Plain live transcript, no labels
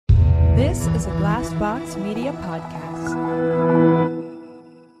This is a Glassbox Media podcast.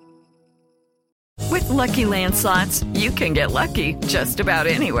 With Lucky Land Slots, you can get lucky just about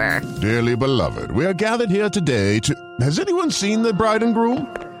anywhere. Dearly beloved, we are gathered here today to... Has anyone seen the bride and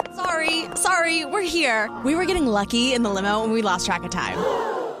groom? Sorry, we're here. We were getting lucky in the limo and we lost track of time.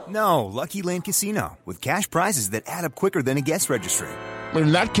 No, Lucky Land Casino, with cash prizes that add up quicker than a guest registry.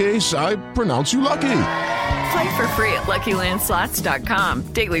 In that case, I pronounce you lucky. Play for free at LuckyLandSlots.com.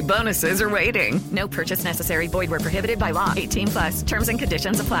 Daily bonuses are waiting. No purchase necessary. Void where prohibited by law. 18+. Terms and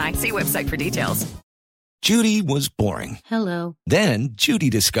conditions apply. See website for details. Judy was boring. Hello. Then Judy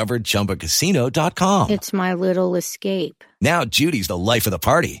discovered ChumbaCasino.com. It's my little escape. Now Judy's the life of the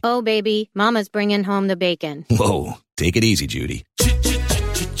party. Oh, baby, mama's bringing home the bacon. Whoa, take it easy, Judy.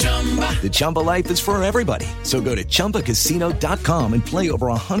 The Chumba life is for everybody. So go to ChumbaCasino.com and play over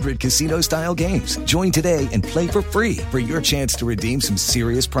 100 casino-style games. Join today and play for free for your chance to redeem some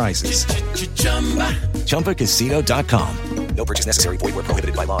serious prizes. ChumbaCasino.com. No purchase necessary. Void where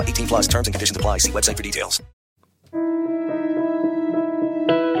prohibited by law. 18+. Terms and conditions apply. See website for details.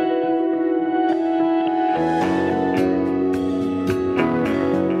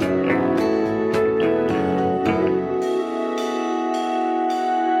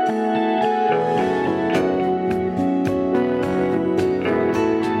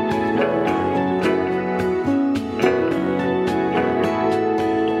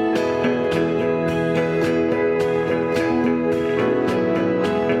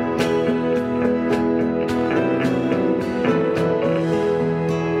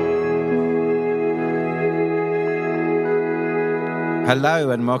 Hello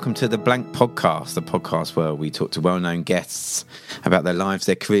and welcome to The Blank Podcast, the podcast where we talk to well-known guests about their lives,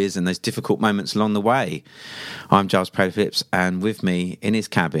 their careers and those difficult moments along the way. I'm Giles Prader-Phillips, and with me in his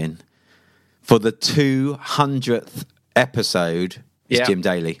cabin for the 200th episode is Jim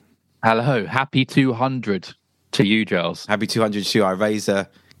Daly. Hello, happy 200 to you, Giles. Happy 200 to you. I raise a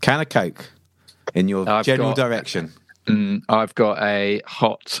can of Coke in your general direction. I've got a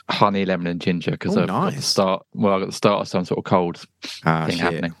hot honey, lemon and ginger because I've got the start of some sort of cold thing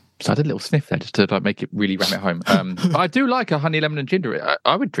happening. So I did a little sniff there just to make it really ram it home. I do like a honey, lemon and ginger.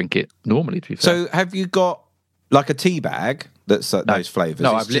 I would drink it normally, to be fair. So have you got like a tea bag that's those flavours?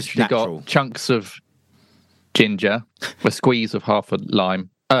 No, I've literally got chunks of ginger, a squeeze of half a lime,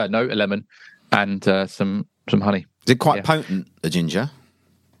 a lemon, and some honey. Is it quite potent, the ginger?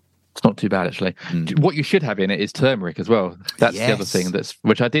 It's not too bad, actually. What you should have in it is turmeric as well. That's the other thing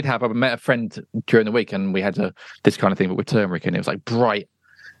which I did have. I met a friend during the week and we had this kind of thing, but with turmeric in it. It was like bright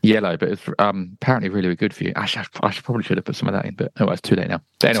yellow, but it's apparently really, really good for you. Actually, I probably should have put some of that in, but it's too late now.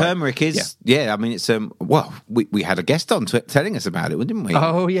 But anyway, turmeric is, I mean, it's, we had a guest on telling us about it, didn't we?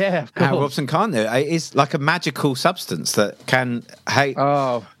 Oh, yeah. Hal Robson can't do it. It's like a magical substance that can,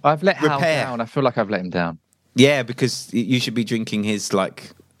 I've let Hal down. I feel like I've let him down. Yeah, because you should be drinking his,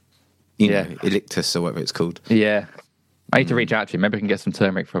 Elictus or whatever it's called. Yeah. I need to reach out to him. Maybe I can get some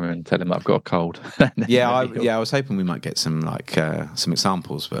turmeric from him and tell him that I've got a cold. I was hoping we might get some some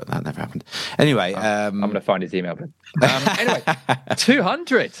examples, but that never happened. Anyway, I'm going to find his email. Anyway,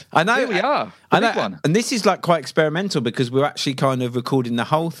 200. I know. Here we are. Big one. And this is quite experimental because we're actually kind of recording the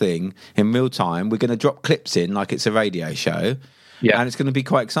whole thing in real time. We're going to drop clips in like it's a radio show. Yeah. And it's going to be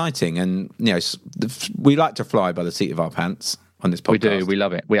quite exciting. And, we like to fly by the seat of our pants on this podcast. We do. We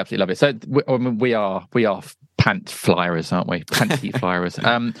love it. We absolutely love it. So we are pant flyers, aren't we? Pant seat flyers.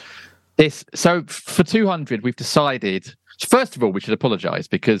 So for 200, we've decided. First of all, we should apologise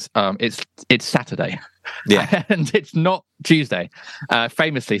because it's Saturday, and it's not Tuesday.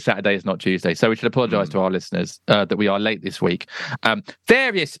 Famously, Saturday is not Tuesday, so we should apologise to our listeners that we are late this week.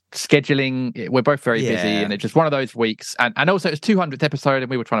 Various scheduling, we're both very busy, and it's just one of those weeks. And also, it's 200th episode,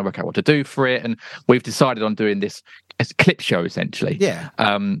 and we were trying to work out what to do for it, and we've decided on doing this as a clip show essentially,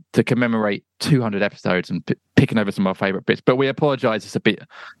 to commemorate 200 episodes and picking over some of our favourite bits. But we apologise; it's a bit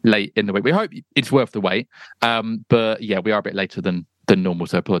late in the week. We hope it's worth the wait. But we are a bit later than normal,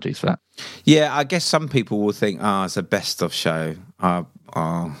 so apologies for that. Yeah, I guess some people will think, it's a best of show.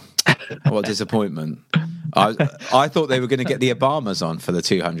 What disappointment. I thought they were going to get the Obamas on for the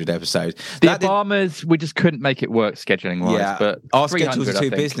 200 episode. Obamas, we just couldn't make it work scheduling-wise. But our schedules are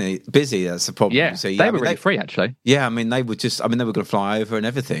too busy. That's the problem. Yeah, so, they were really free, actually. Yeah, they were going to fly over and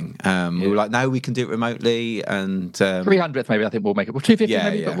everything. We were like, no, we can do it remotely. And 300th, maybe, I think we'll make it. Well, 250,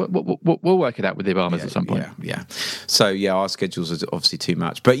 maybe, but we'll work it out with the Obamas at some point. Yeah. So, our schedules are obviously too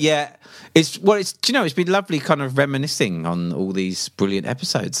much. But, it's been lovely kind of reminiscing on all these brilliant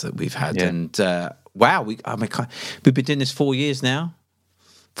episodes that we've had. And, wow, we've been doing this 4 years now.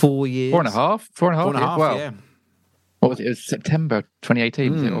 4 years. 4.5? 4.5, yeah. What was it? It was September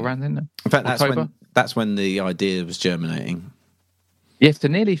 2018, was it, or around then? In fact, October? that's when the idea was germinating. Yes, so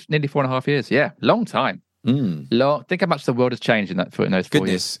nearly 4.5 years. Yeah, long time. Long. Think how much the world has changed in those 4 years.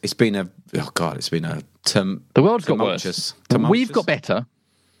 Goodness, it's been a the world's got worse. We've got better.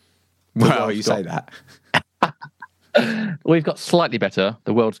 Well, you say that. We've got slightly better.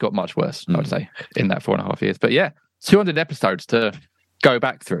 The world's got much worse, I would say, in that 4.5 years. But yeah, 200 episodes to go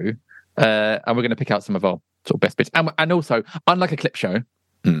back through, and we're going to pick out some of our sort of best bits. And also, unlike a clip show,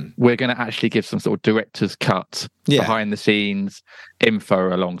 we're going to actually give some sort of director's cut, behind the scenes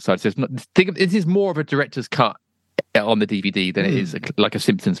info alongside. So it is more of a director's cut on the DVD than it is like a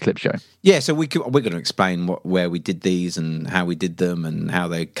Simpsons clip show. Yeah, so we're going to explain where we did these and how we did them and how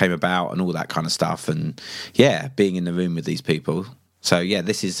they came about and all that kind of stuff. And being in the room with these people. So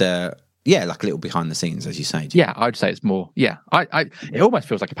this is like a little behind the scenes, as you say. Yeah, I'd say it's more. Yeah, it almost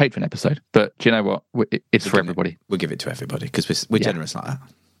feels like a Patreon episode, but do you know what? It's for everybody. We'll give it to everybody because we're generous like that.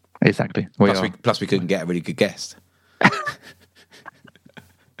 Exactly. Plus, we couldn't get a really good guest.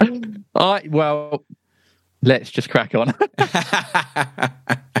 Well, let's just crack on.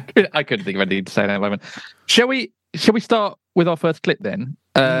 I couldn't think of anything to say at that moment. Shall we start with our first clip then?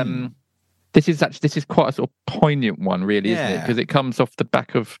 This is quite a sort of poignant one, really, isn't it? Because it comes off the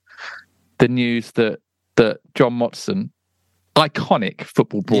back of the news that John Motson, iconic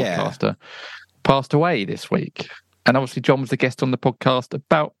football broadcaster, passed away this week. And obviously, John was a guest on the podcast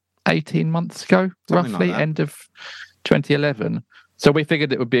about 18 months ago, roughly, like end of 2011. So we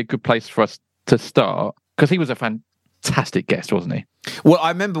figured it would be a good place for us to start because he was a fantastic guest, wasn't he? Well, I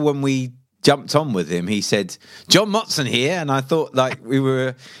remember when we jumped on with him, he said, John Motson here, and I thought like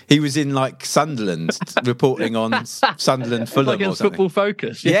he was in like Sunderland reporting on Sunderland Fulham like or something. Football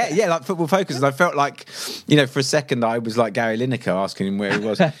Focus. Yeah, like Football Focus. And I felt like, for a second I was like Gary Lineker asking him where he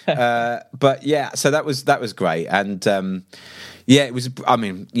was. But so that was great. And it was,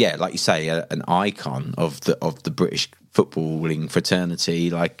 like you say, an icon of the British footballing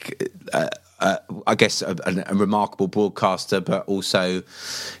fraternity, like I guess a remarkable broadcaster, but also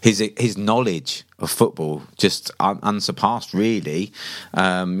his knowledge of football just unsurpassed, really.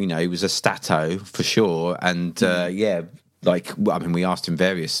 He was a stato for sure, and we asked him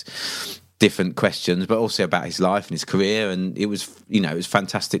various different questions, but also about his life and his career, and it was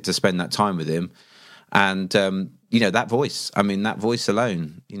fantastic to spend that time with him. And that voice, that voice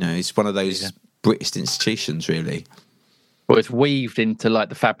alone, it's one of those British institutions, really. Well, it's weaved into like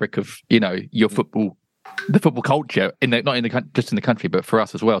the fabric of your football, the football culture just in the country, but for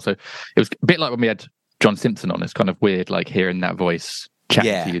us as well. So it was a bit like when we had John Simpson on. It's kind of weird, like hearing that voice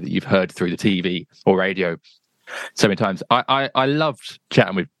chatting to you that you've heard through the TV or radio so many times. I loved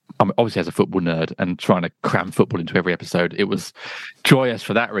chatting with. Obviously, as a football nerd and trying to cram football into every episode, it was joyous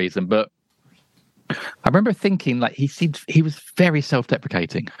for that reason. But I remember thinking like he was very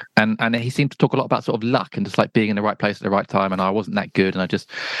self-deprecating and he seemed to talk a lot about sort of luck and just like being in the right place at the right time, and I wasn't that good, and I just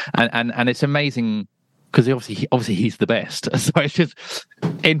and it's amazing because obviously he's the best. So it's just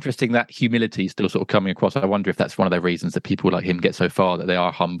interesting that humility is still sort of coming across. I wonder if that's one of the reasons that people like him get so far, that they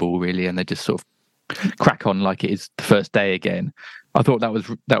are humble really and they just sort of crack on like it is the first day again. I thought that was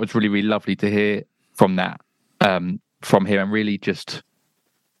really, really lovely to hear from him, and really just.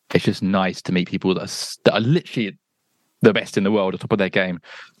 It's just nice to meet people that are literally the best in the world, at top of their game,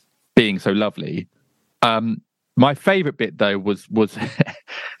 being so lovely. My favourite bit, though, was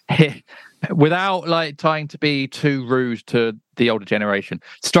without like trying to be too rude to the older generation,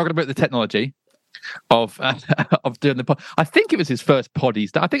 struggled a bit with the technology of doing the pod. I think it was his first pod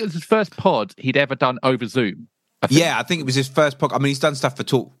I think it was his first pod he'd ever done over Zoom. I think it was his first pod. He's done stuff for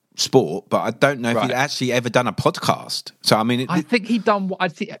Talk Sport, but I don't know if he'd actually ever done a podcast. So I think he'd done.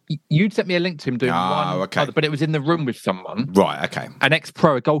 You'd sent me a link to him doing one, other, but it was in the room with someone. Right. Okay. An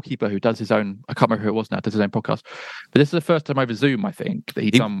ex-pro, a goalkeeper who does his own. I can't remember who it was now. Does his own podcast. But this is the first time over Zoom, I think, that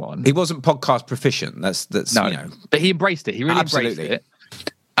he'd done one. He wasn't podcast proficient. That's no. But he embraced it. He really embraced it.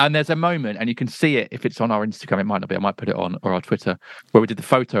 And there's a moment, and you can see it if it's on our Instagram. It might not be. I might put it on or our Twitter, where we did the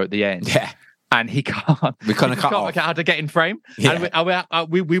photo at the end. Yeah. And he can't. We kind of can't work out how to get in frame. Yeah.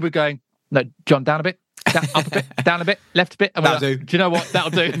 And we were going, no, John, down a bit, up a bit, down a bit, left a bit. And that'll do. Do you know what?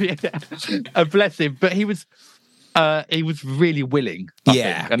 That'll do. And bless him. But he was really willing. I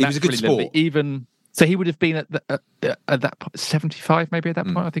think. And he was a good sport. Even so, he would have been at that point, 75 maybe at that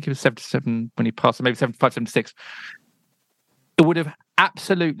point. I think he was 77 when he passed, so maybe 75, 76. It would have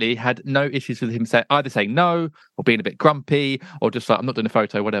absolutely had no issues with him either saying no or being a bit grumpy or just like, I'm not doing a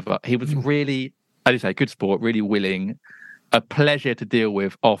photo, whatever. He was really, as you say, good sport, really willing, a pleasure to deal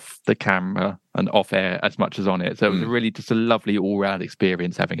with off the camera and off air as much as on it. So it was really just a lovely all-round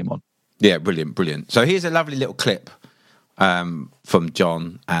experience having him on. Yeah, brilliant. So here's a lovely little clip from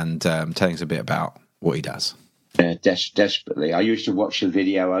John and telling us a bit about what he does. Desperately. I used to watch the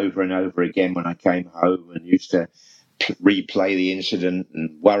video over and over again when I came home, and used to replay the incident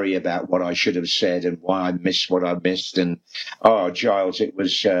and worry about what I should have said and why I missed what I missed. And Giles, it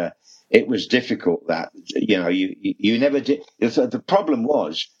was difficult. That you never did. The problem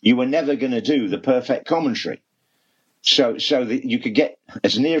was you were never going to do the perfect commentary, so that you could get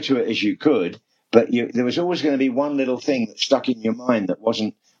as near to it as you could, but there was always going to be one little thing that stuck in your mind that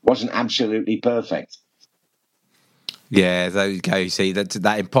wasn't absolutely perfect. Yeah, there you go. You see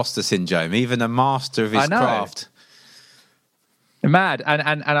that imposter syndrome. Even a master of his craft. Mad.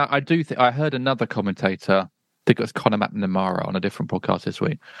 And I do think I heard another commentator, I think it was Conor McNamara on a different podcast this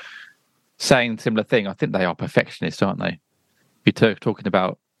week, saying a similar thing. I think they are perfectionists, aren't they? You're talking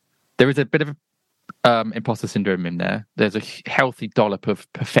about there is a bit of imposter syndrome in there. There's a healthy dollop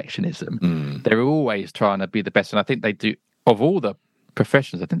of perfectionism. They're always trying to be the best, and I think they do. Of all the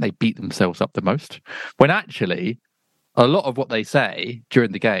professions, I think they beat themselves up the most. When actually, a lot of what they say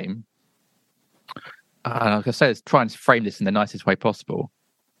during the game, like I say, is trying to frame this in the nicest way possible.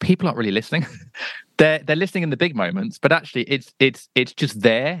 People aren't really listening. They're listening in the big moments, but actually, it's just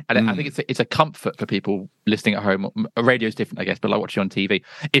there, and I think it's a comfort for people listening at home. Radio is different, I guess, but like watching on TV,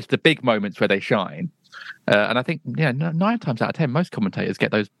 it's the big moments where they shine. And I think, 9 times out of 10, most commentators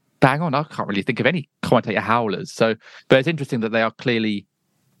get those bang on. I can't really think of any commentator howlers. So, but it's interesting that they are clearly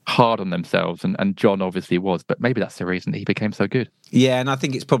hard on themselves, and John obviously was, but maybe that's the reason that he became so good. Yeah, and I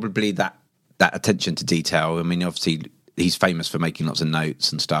think it's probably that attention to detail. I mean, obviously he's famous for making lots of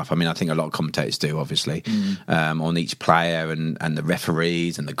notes and stuff. I mean, I think a lot of commentators do, obviously, on each player and the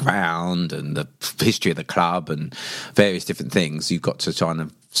referees and the ground and the history of the club and various different things. You've got to try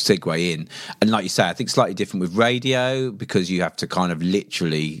and segue in. And like you say, I think slightly different with radio because you have to kind of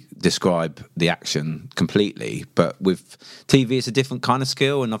literally describe the action completely. But with TV, it's a different kind of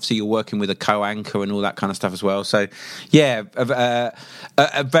skill. And obviously you're working with a co-anchor and all that kind of stuff as well. So, yeah,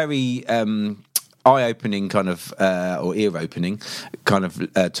 a very... eye-opening kind of or ear-opening kind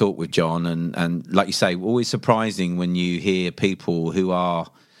of talk with John, and like you say, always surprising when you hear people who are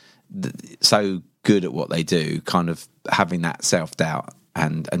so good at what they do kind of having that self-doubt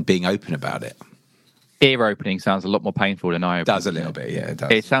and being open about it. Ear-opening sounds a lot more painful than eye-opening. Does a little bit, yeah, it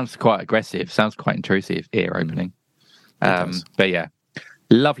does. It sounds quite aggressive, sounds quite intrusive, ear-opening. But yeah,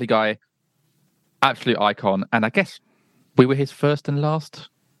 lovely guy, absolute icon, and I guess we were his first and last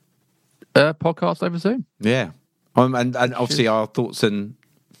podcast over Zoom. Yeah. And obviously our thoughts and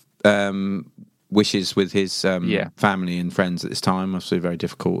wishes with his family and friends at this time. Obviously very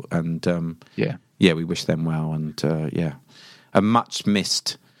difficult. And we wish them well. And a much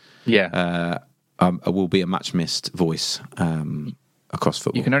missed will be a much missed voice across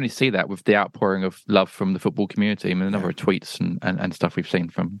football. You can only see that with the outpouring of love from the football community. I mean, a number of tweets and stuff we've seen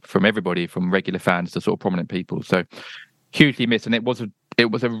from everybody, from regular fans to sort of prominent people. So hugely missed, and it was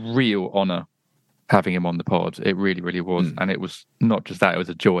a real honour having him on the pod. It really, really was. And it was not just that, it was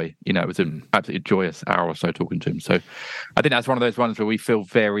a joy. You know, it was an absolutely joyous hour or so talking to him. So I think that's one of those ones where we feel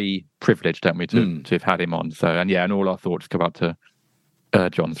very privileged, don't we, to have had him on. So, and all our thoughts go out to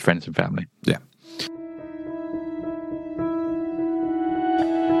John's friends and family. Yeah.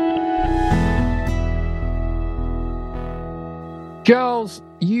 Giles,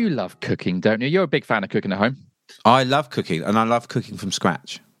 you love cooking, don't you? You're a big fan of cooking at home. I love cooking, and I love cooking from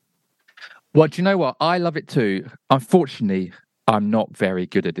scratch. Well, do you know what? I love it too. Unfortunately, I'm not very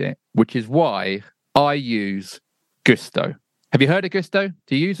good at it, which is why I use Gousto. Have you heard of Gousto?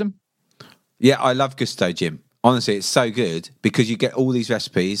 Do you use them? Yeah, I love Gousto, Jim. Honestly, it's so good because you get all these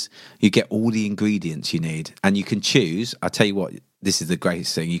recipes, you get all the ingredients you need, and you can choose. I'll tell you what, this is the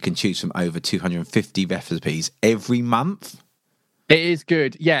greatest thing. You can choose from over 250 recipes every month. It is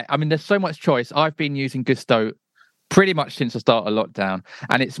good. Yeah, I mean, there's so much choice. I've been using Gousto pretty much since the start of lockdown,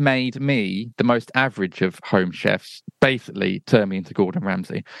 and it's made me the most average of home chefs basically turn me into Gordon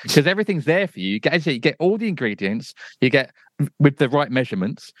Ramsay because everything's there for you. You get all the ingredients, you get with the right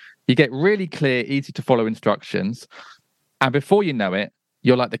measurements, you get really clear, easy to follow instructions, and before you know it,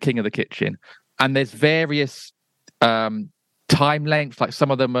 you're like the king of the kitchen. And there's various time lengths, like some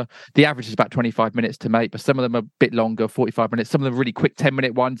of them are, the average is about 25 minutes to make, but some of them are a bit longer, 45 minutes. Some of them are really quick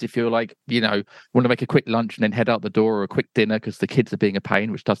 10-minute ones if you're like, want to make a quick lunch and then head out the door, or a quick dinner because the kids are being a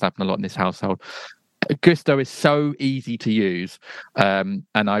pain, which does happen a lot in this household. Gousto is so easy to use, and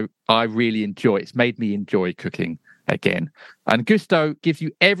I really enjoy it. It's made me enjoy cooking again. And Gousto gives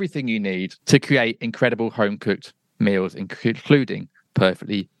you everything you need to create incredible home-cooked meals, including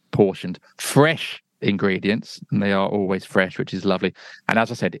perfectly portioned, fresh ingredients, and they are always fresh, which is lovely. And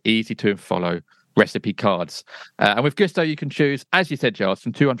as I said, easy to follow recipe cards. And with Gusto, you can choose, as you said, Giles,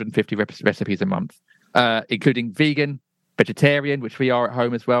 from 250 recipes a month, including vegan, vegetarian, which we are at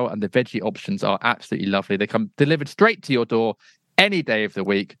home as well. And the veggie options are absolutely lovely. They come delivered straight to your door any day of the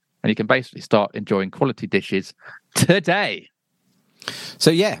week. And you can basically start enjoying quality dishes today. So,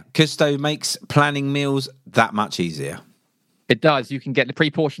 yeah, Gusto makes planning meals that much easier. It does. You can get the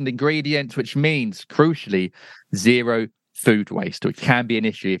pre-portioned ingredients, which means, crucially, zero food waste, which can be an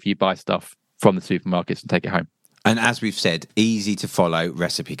issue if you buy stuff from the supermarkets and take it home. And as we've said, easy to follow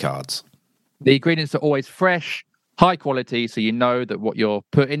recipe cards. The ingredients are always fresh, high quality, so you know that what you're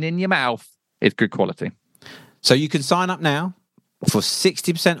putting in your mouth is good quality. So you can sign up now for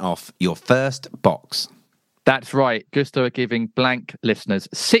 60% off your first box. That's right. Gusto are giving Blank listeners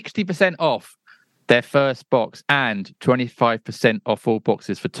 60% off their first box and 25% off all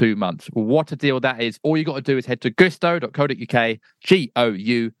boxes for 2 months. What a deal that is. All you got to do is head to gusto.co.uk,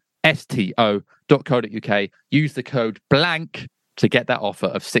 GOUSTO.co.uk, use the code BLANK to get that offer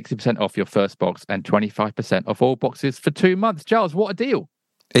of 60% off your first box and 25% off all boxes for 2 months. Giles, what a deal.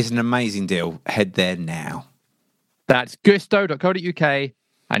 It's an amazing deal. Head there now. That's gusto.co.uk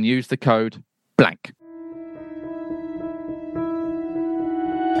and use the code BLANK.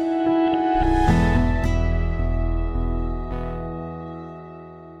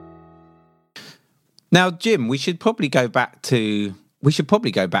 Now, Jim, we should probably go back to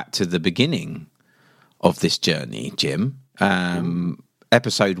the beginning of this journey, Jim.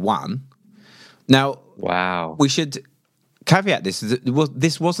 Episode 1. Now, wow, we should caveat this.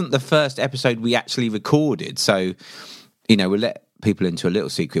 This wasn't the first episode we actually recorded, so we'll let people into a little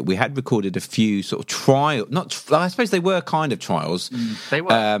secret. We had recorded a few sort of I suppose they were kind of trials. They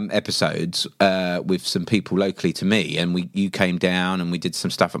were episodes with some people locally to me, and you came down and we did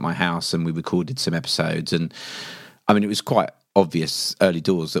some stuff at my house and we recorded some episodes. And I mean, it was quite obvious early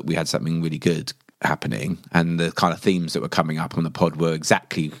doors that we had something really good happening, and the kind of themes that were coming up on the pod were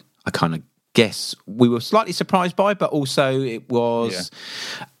exactly, I kind of guess, we were slightly surprised by, but also it was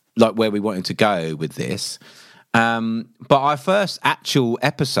like where we wanted to go with this. But our first actual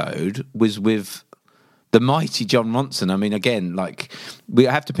episode was with the mighty Jon Ronson. I mean, again, like, we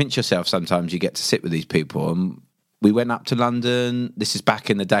have to pinch yourself sometimes. You get to sit with these people. And we went up to London. This is back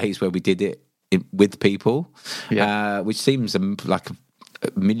in the days where we did it with people, which seems like a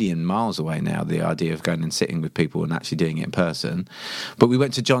million miles away now, the idea of going and sitting with people and actually doing it in person. But we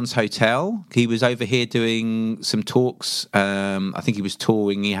went to Jon's hotel. He was over here doing some talks. I think he was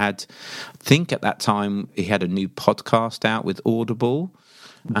touring. I think at that time he had a new podcast out with Audible.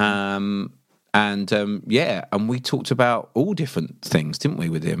 And we talked about all different things, didn't we,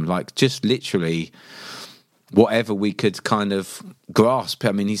 with him? Like, just literally whatever we could kind of grasp.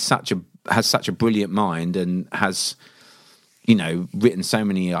 I mean, he has such a brilliant mind and has, written so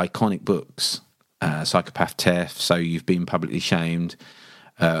many iconic books. Psychopath Tef, So You've Been Publicly Shamed,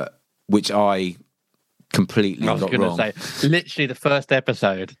 which I completely got wrong. I was going to say, literally the first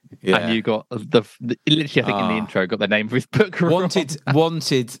episode, and you got literally, I think in the intro, got the name of his book wrong.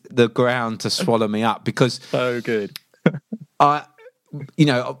 Wanted the ground to swallow me up, because so good.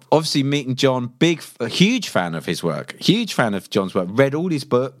 Obviously meeting Jon, a huge fan of his work, huge fan of Jon's work, read all his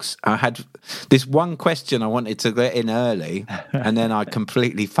books. I had this one question I wanted to get in early, and then I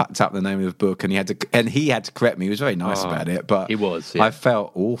completely fucked up the name of the book, and he had to correct me. He was very nice about it, but he was. I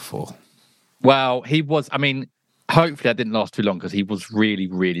felt awful. Well, he was. I mean, hopefully that didn't last too long, because he was really,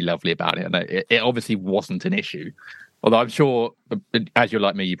 really lovely about it, and it obviously wasn't an issue. Although I'm sure, as you're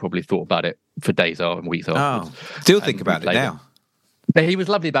like me, you probably thought about it for days and weeks afterwards. Still think about it now. But he was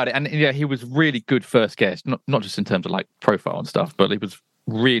lovely about it, and he was really good first guest, not just in terms of like profile and stuff, but he was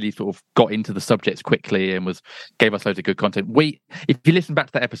really sort of got into the subjects quickly and gave us loads of good content. If you listen back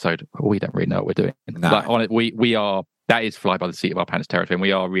to that episode, we don't really know what we're doing. No. Like, on it, we are, that is fly by the seat of our pants territory, and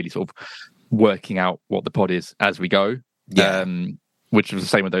we are really sort of working out what the pod is as we go. Which was the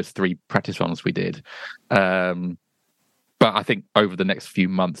same with those 3 practice runs we did. But I think over the next few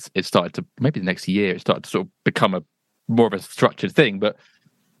months, maybe the next year, it started to sort of become more of a structured thing. But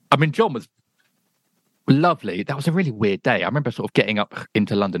I mean, Jon was lovely. That was a really weird day. I remember sort of getting up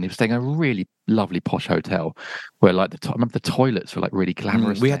into London. He was staying in a really lovely posh hotel where, like, I remember the toilets were like really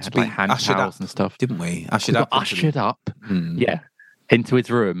glamorous. We had to be like hand ushered towels up, and stuff, didn't we? Ushered up, into his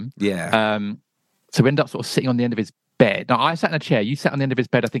room. So we ended up sort of sitting on the end of his bed. Now, I sat in a chair. You sat on the end of his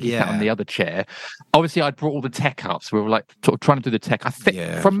bed. I think he sat on the other chair. Obviously, I'd brought all the tech up, so we were like sort of trying to do the tech. I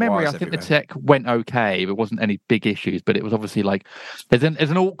think, from memory, I think the tech went okay. There wasn't any big issues, but it was obviously like there's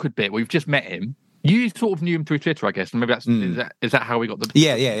an awkward bit where we've just met him. You sort of knew him through Twitter, I guess. And maybe is that how we got the...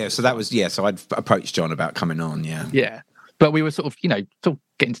 Yeah. So that was, so I'd approached Jon about coming on, yeah. Yeah. but we were sort of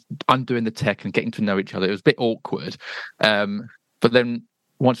getting undoing the tech and getting to know each other. It was a bit awkward, but then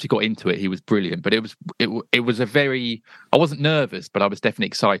once we got into it, he was brilliant. But it was a very, I wasn't nervous, but I was definitely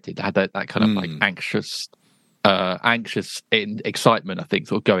excited. I had that kind of like anxious excitement, I think,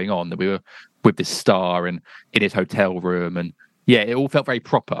 sort of going on, that we were with this star and in his hotel room, and it all felt very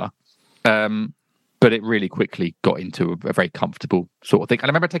proper. But it really quickly got into a very comfortable sort of thing. And I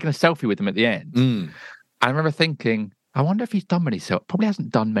remember taking a selfie with him at the end. I remember thinking, I wonder if he's done many probably hasn't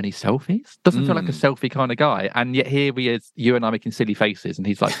done many selfies. Doesn't feel like a selfie kind of guy. And yet here he is, you and I making silly faces, and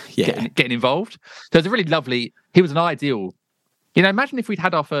he's like getting involved. So it's a really lovely, he was an ideal, imagine if we'd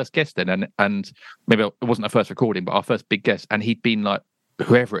had our first guest then, and maybe it wasn't our first recording, but our first big guest, and he'd been like,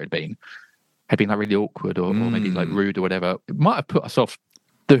 whoever it had been like really awkward or maybe like rude or whatever. It might have put us off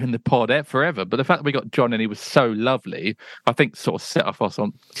doing the pod forever. But the fact that we got John and he was so lovely, I think sort of set us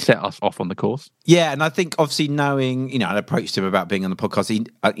off on the course. Yeah, and I think obviously knowing, I approached him about being on the podcast.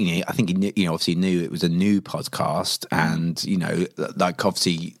 I think he knew, obviously knew it was a new podcast, and like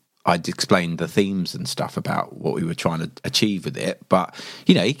obviously I'd explained the themes and stuff about what we were trying to achieve with it, but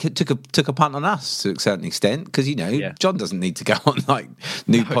he took a punt on us to a certain extent, because John doesn't need to go on like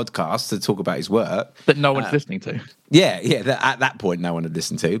new podcasts to talk about his work that no one's listening to. At that point no one had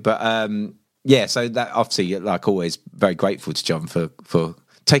listened to, but so that obviously, like always, very grateful to John for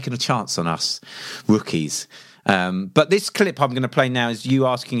taking a chance on us rookies. But this clip I'm going to play now is you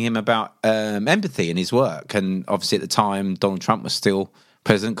asking him about empathy in his work, and obviously at the time Donald Trump was still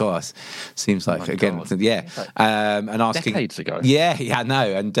President. Gosh, seems like and asking decades ago.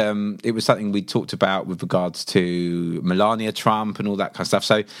 And it was something we talked about with regards to Melania Trump and all that kind of stuff.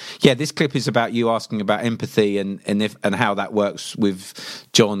 So this clip is about you asking about empathy and how that works with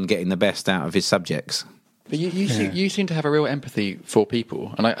John getting the best out of his subjects. But you seem to have a real empathy for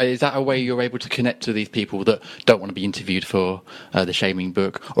people, and is that a way you're able to connect to these people that don't want to be interviewed for the shaming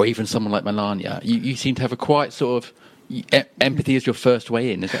book, or even someone like Melania? You seem to have a quite sort of empathy is your first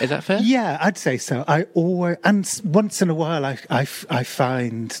way in. Is that fair? Yeah, I'd say so. I always, and once in a while, I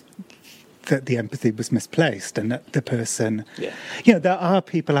find that the empathy was misplaced, and that the person, there are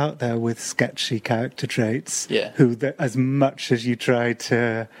people out there with sketchy character traits who, as much as you try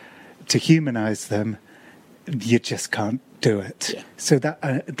to humanize them, you just can't do it. Yeah. So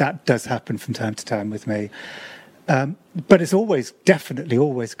that does happen from time to time with me. But it's definitely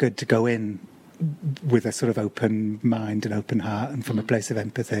always good to go in with a sort of open mind and open heart and from a place of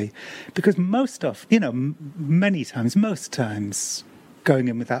empathy, because most times going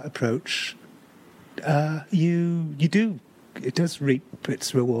in with that approach, it does reap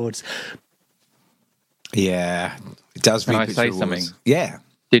its rewards. Yeah, it does reap its rewards. Something? Yeah.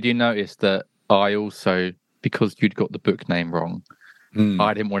 Did you notice that I also, because you'd got the book name wrong,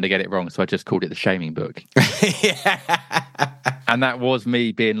 I didn't want to get it wrong, so I just called it The Shaming Book. And that was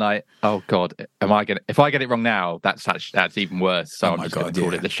me being like, oh God, if I get it wrong now, that's even worse. So I'm just going to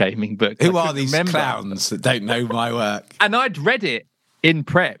call it The Shaming Book. Who are these clowns that don't know my work? And I'd read it in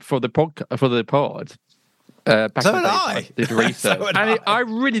prep for the pod. Back so did I did research. I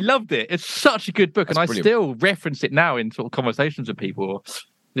really loved it. It's such a good book. That's brilliant. I still reference it now in sort of conversations with people.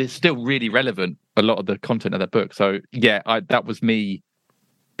 It's still really relevant, a lot of the content of that book. So that was me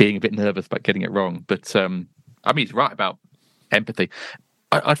being a bit nervous about getting it wrong. But he's right about empathy.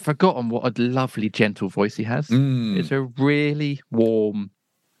 I'd forgotten what a lovely, gentle voice he has. It's a really warm,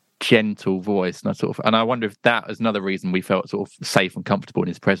 gentle voice, and I wonder if that is another reason we felt sort of safe and comfortable in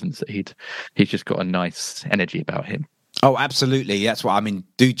his presence. That he's just got a nice energy about him. Oh, absolutely. That's what I mean.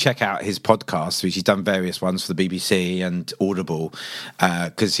 Do check out his podcast, which he's done various ones for the BBC and Audible,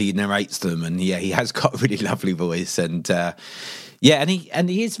 because he narrates them, and he has got a really lovely voice, and he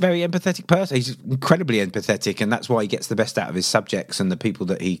is a very empathetic person. He's incredibly empathetic, and that's why he gets the best out of his subjects and the people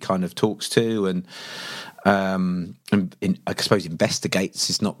that he kind of talks to, and I suppose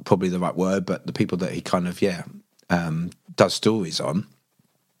investigates is not probably the right word, but the people that he kind of does stories on.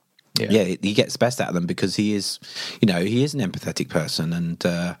 Yeah, he gets the best out of them because he is an empathetic person, and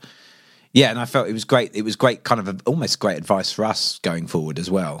and I felt it was great. It was great, kind of almost great advice for us going forward as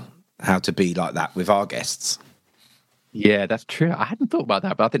well, how to be like that with our guests. Yeah, that's true. I hadn't thought about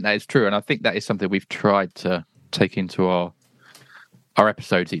that, but I think that is true, and I think that is something we've tried to take into our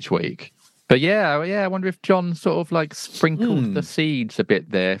episodes each week. But I wonder if John sort of like sprinkled the seeds a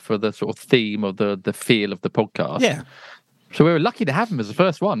bit there for the sort of theme or the feel of the podcast. Yeah. So we were lucky to have him as the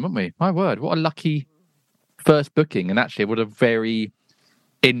first one, weren't we? My word, what a lucky first booking. And actually, what a very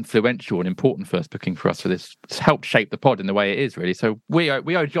influential and important first booking for us for this. It's helped shape the pod in the way it is, really. So we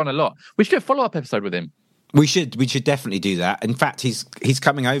owe John a lot. We should do a follow-up episode with him. We should definitely do that. In fact, he's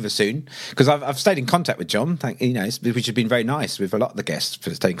coming over soon because I've stayed in contact with John. Which has been very nice with a lot of the guests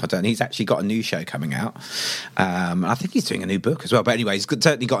for staying in contact. And he's actually got a new show coming out. I think he's doing a new book as well. But anyway, he's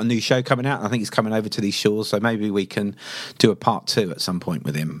certainly got a new show coming out. And I think he's coming over to these shores, so maybe we can do a part 2 at some point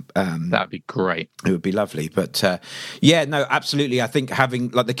with him. That'd be great. It would be lovely. But yeah, no, absolutely. I think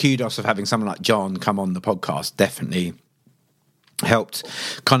having like the kudos of having someone like John come on the podcast definitely helped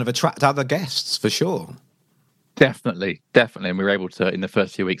kind of attract other guests for sure. Definitely. And we were able to, in the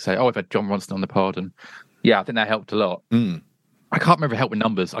first few weeks, say, "Oh, we've had John Ronston on the pod," and yeah, I think that helped a lot. I can't remember if it helped with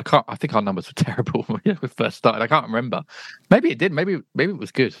numbers. I think our numbers were terrible when we first started. I can't remember. Maybe it did. Maybe it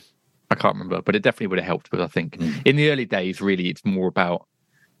was good. I can't remember, but it definitely would have helped. But I think in the early days, really, it's more about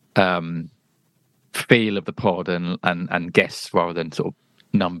feel of the pod and guests rather than sort of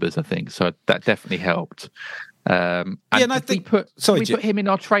numbers. I think so. That definitely helped. And I think we put him in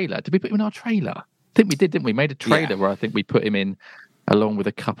our trailer. Did we put him in our trailer? I think we did, didn't we? Made a trailer where I think we put him in along with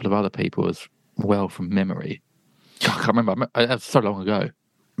a couple of other people as well from memory. God, I can't remember. That was so long ago.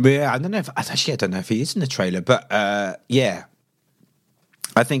 Yeah, I don't know if he is in the trailer, but yeah,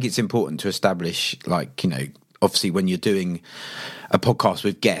 I think it's important to establish, like, obviously when you're doing a podcast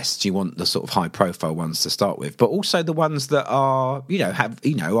with guests, you want the sort of high profile ones to start with, but also the ones that are,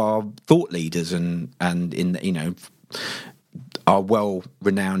 are thought leaders and in, are well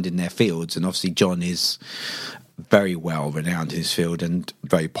renowned in their fields. And obviously John is very well renowned in his field and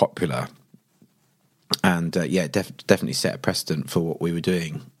very popular. And definitely set a precedent for what we were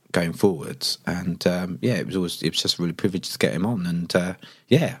doing going forwards. And it was just a really privilege to get him on. And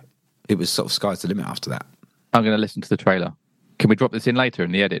it was sort of sky's the limit after that. I'm going to listen to the trailer. Can we drop this in later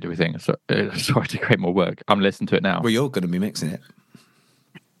in the edit? Do we think? Sorry to create more work. I'm listening to it now. Well, you're going to be mixing it.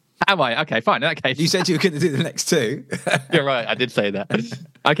 Am I? Okay, fine. Okay. You said you were going to do the next 2. You're right. I did say that.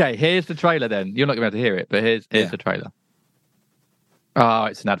 Okay, here's the trailer then. You're not going to be able to hear it, but here's the trailer. Oh,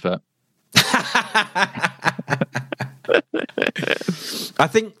 it's an advert. I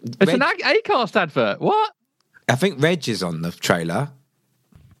think it's an Acast advert. What? I think Reg is on the trailer.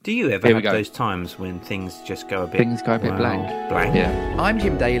 Do you ever have those times when things just go a bit... Things go a bit blank. Yeah. I'm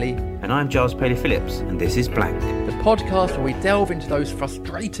Jim Daly. And I'm Giles Paley-Phillips, and this is Blank. The podcast where we delve into those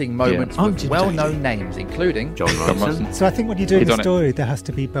frustrating moments with well-known names, including... John Ronston. So I think when you're doing a story, there has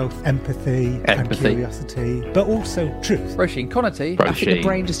to be both empathy and curiosity, but also truth. Roisin Conaty. I think the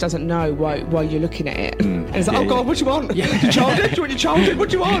brain just doesn't know why you're looking at it. And it's like, oh God, what do you want? You childhood? What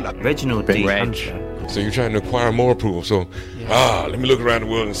do you want? Reginald D. Hunter. So you're trying to acquire more approval. So, let me look around the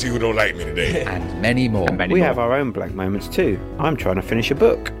world and see who don't like me today. And many more. We have our own blank moments too. I'm trying to finish a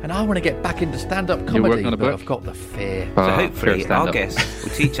book. And I want to get back into stand-up comedy, but I've got the fear. So hopefully our guests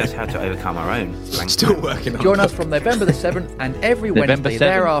will teach us how to overcome our own blank Still working on Join us from November the 7th and every Wednesday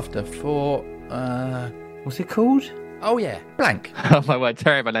thereafter for... what's it called? Oh yeah, Blank. Oh my word,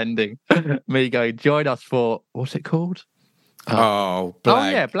 terrible ending. Me going, join us for... What's it called? Blank. Oh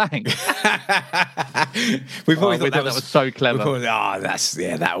yeah, Blank. we thought that was so clever.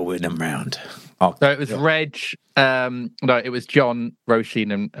 That'll win them round. So it was Reg. It was John,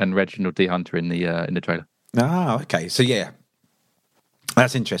 Roisin, and Reginald D. Hunter in the trailer. Oh, okay. So yeah,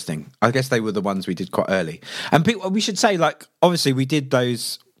 that's interesting. I guess they were the ones we did quite early. And we should say, like, obviously we did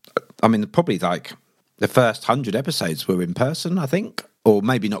those. I mean, probably like the first 100 episodes were in person, I think. Or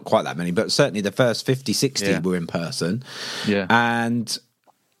maybe not quite that many, but certainly the first 50, 60 were in person. Yeah. And,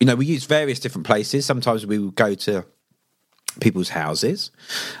 we used various different places. Sometimes we would go to people's houses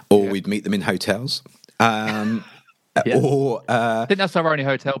or we'd meet them in hotels. Or I think that's our only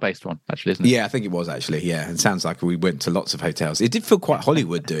hotel-based one, actually, isn't it? Yeah, I think it was, actually, yeah. It sounds like we went to lots of hotels. It did feel quite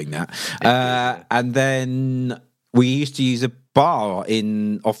Hollywood doing that. And then we used to use a bar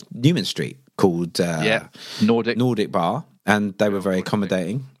off Newman Street called Nordic Bar. And they were very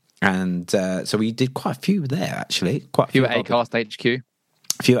accommodating. And so we did quite a few there, actually. Quite a few at Acast HQ.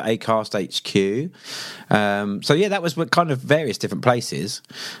 A few at Acast HQ. So, yeah, that was kind of various different places.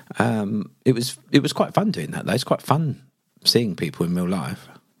 It was quite fun doing that, though. It's quite fun seeing people in real life.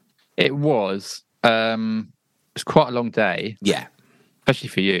 It was. It was quite a long day. Yeah. Especially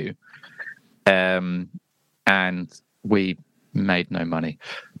for you. And we made no money.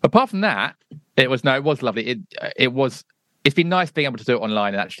 Apart from that, it was lovely. It's been nice being able to do it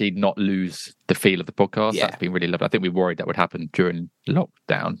online and actually not lose the feel of the podcast. Yeah. That's been really lovely. I think we worried that would happen during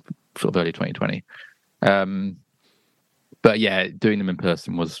lockdown, sort of early 2020. But yeah, doing them in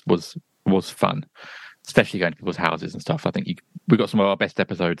person was fun, especially going to people's houses and stuff. I think we got some of our best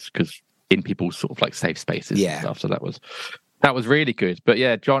episodes because in people's sort of like safe spaces and stuff. So that was really good. But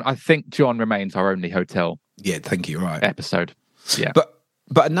yeah, I think John remains our only hotel. Yeah, thank you. Right. Episode. Yeah, but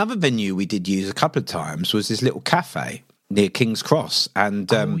But another venue we did use a couple of times was this little cafe near King's Cross.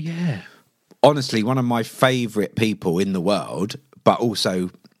 And honestly, one of my favourite people in the world, but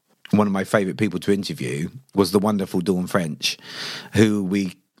also one of my favourite people to interview, was the wonderful Dawn French, who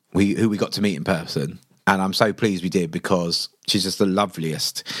we got to meet in person. And I'm so pleased we did, because she's just the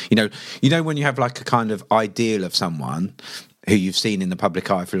loveliest. You know when you have like a kind of ideal of someone who you've seen in the public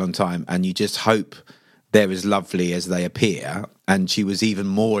eye for a long time, and you just hope they're as lovely as they appear, and she was even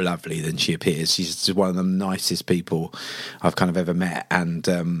more lovely than she appears. She's just one of the nicest people I've kind of ever met. And,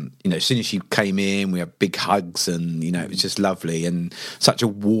 as soon as she came in, we had big hugs, and, it was just lovely, and such a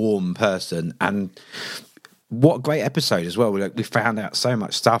warm person. And what a great episode as well. We found out so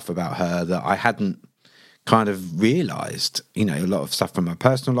much stuff about her that I hadn't kind of realised, a lot of stuff from her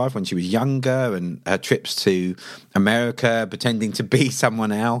personal life when she was younger, and her trips to America, pretending to be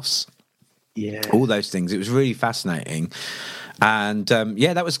someone else. Yeah, all those things. It was really fascinating, and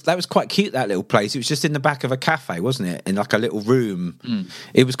that was quite cute. That little place. It was just in the back of a cafe, wasn't it? In like a little room.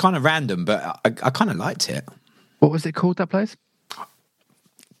 It was kind of random, but I kind of liked it. What was it called? That place? I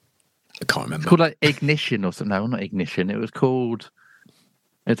can't remember. It's called like Ignition or something. No, not Ignition. It was called.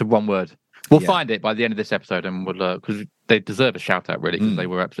 It's a one word. We'll find it by the end of this episode, and we'll because they deserve a shout out really, because they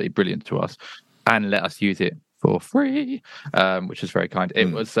were absolutely brilliant to us and let us use it for free, which is very kind.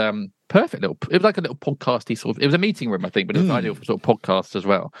 It was perfect little. It was like a little podcasty sort of. It was a meeting room, I think, but it was ideal for sort of podcasts as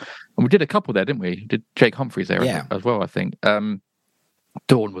well. And we did a couple there, didn't we? We did Jake Humphries there as well, I think. Dawn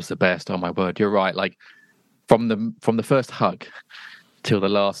was the best. Oh my word, you're right. Like from the first hug till the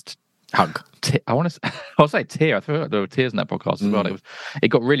last hug. I'll say tear. I thought there were tears in that podcast as well. It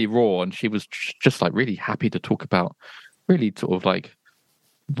got really raw, and she was just like really happy to talk about really sort of like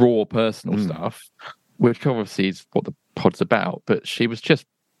raw personal stuff, which obviously is what the pod's about. But she was just,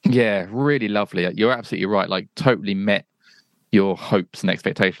 really lovely. You're absolutely right. Like totally met your hopes and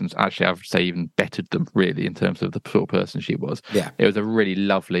expectations. Actually, I would say even bettered them really in terms of the sort of person she was. Yeah, it was a really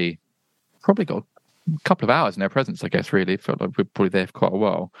lovely. Probably got a couple of hours in her presence, I guess. Really felt like we were probably there for quite a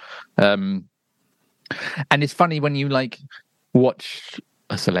while. And it's funny when you like watch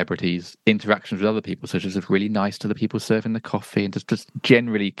a celebrity's interactions with other people, such as really nice to the people serving the coffee, and just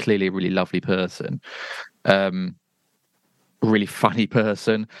generally, clearly a really lovely person, really funny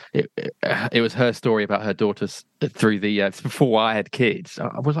person. It was her story about her daughters through the before I had kids.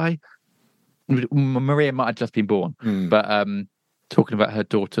 Maria might have just been born, but talking about her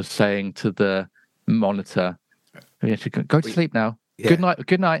daughter saying to the monitor, "Go to sleep now. Good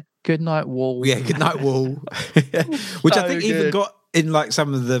night, Wall." Yeah, good night, Wall. Which I think even got in like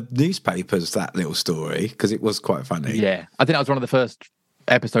some of the newspapers, that little story, because it was quite funny. Yeah, I think that was one of the first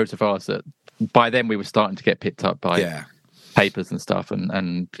episodes of ours that by then we were starting to get picked up by papers and stuff,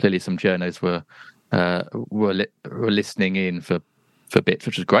 and clearly some journos were listening in for bits,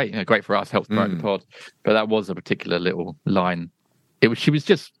 which was great. Great for us, helps promote the pod. But that was a particular little line. She was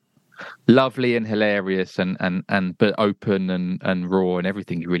just lovely and hilarious, and but open and raw, and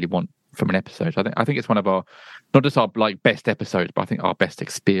everything you really want from an episode. I think it's one of our, not just our like best episodes, but I think our best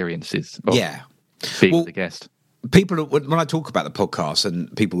experiences. Being the guest. People, when I talk about the podcast,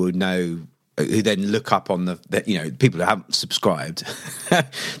 and people would know, who then look up on the people who haven't subscribed,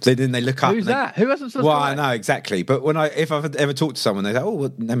 then they look up. Who's that? Who hasn't subscribed? Well, I know exactly, but if I've ever talked to someone, they say, "Oh,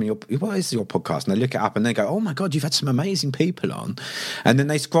 what is your podcast?" And they look it up, and they go, "Oh my god, you've had some amazing people on," and then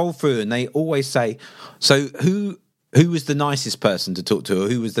they scroll through, and they always say, "So who was the nicest person to talk to, or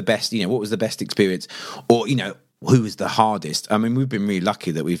who was the best? What was the best experience, or who was the hardest?" I mean, we've been really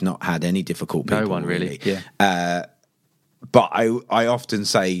lucky that we've not had any difficult people. No one really. Yeah. But I often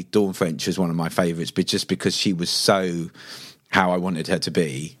say Dawn French was one of my favourites, but just because she was so how I wanted her to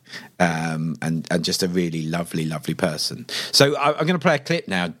be, and just a really lovely, lovely person. So I'm going to play a clip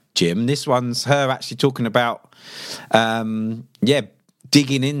now, Jim. This one's her actually talking about,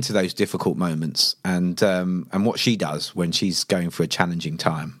 digging into those difficult moments and what she does when she's going through a challenging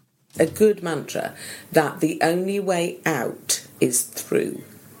time. A good mantra that the only way out is through.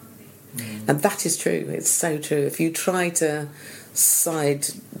 And that is true. It's so true. If you try to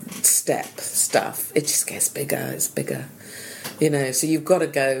sidestep stuff, it just gets bigger. It's bigger. So you've got to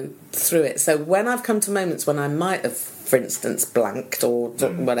go through it. So when I've come to moments when I might have, for instance, blanked or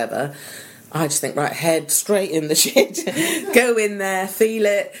whatever, I just think, right, head straight in the shit. Go in there, feel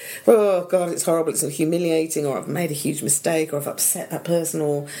it. Oh, God, it's horrible. It's humiliating, or I've made a huge mistake, or I've upset that person,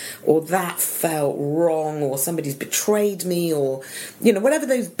 or that felt wrong, or somebody's betrayed me, or, whatever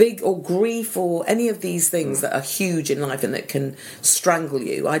those big, or grief, or any of these things that are huge in life and that can strangle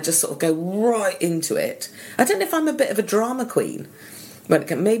you. I just sort of go right into it. I don't know if I'm a bit of a drama queen, but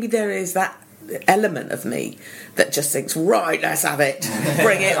maybe there is that element of me that just thinks, right, let's have it,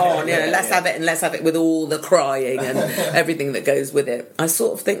 bring it on, let's have it, and let's have it with all the crying and everything that goes with it. I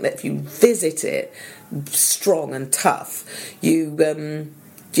sort of think that if you visit it strong and tough,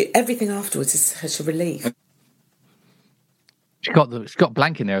 everything afterwards is such a relief. It's got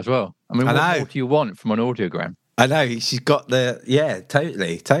blank in there as well. I mean, what more do you want from an audiogram? I know, she's got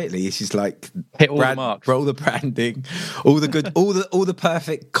totally. She's like hit all the marks, all the branding, all the good, all the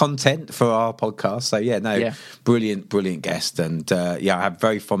perfect content for our podcast. So brilliant guest, and I have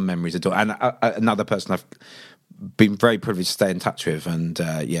very fond memories of her. And another person I've been very privileged to stay in touch with, and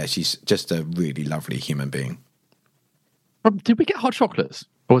she's just a really lovely human being. Did we get hot chocolates?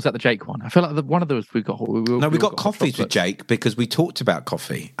 Or was that the Jake one? I feel like one of those we got. We got coffees with Jake because we talked about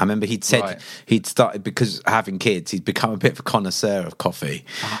coffee. I remember he'd said he'd started, because having kids, he'd become a bit of a connoisseur of coffee.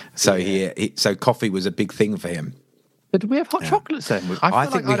 So so coffee was a big thing for him. But did we have hot chocolates then? I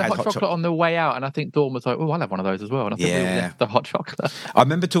think we had hot chocolate on the way out, and I think Dawn was like, "Oh, I'll have one of those as well." And I think we left the hot chocolate. I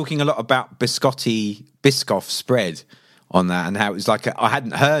remember talking a lot about Biscoff spread on that, and how it was like I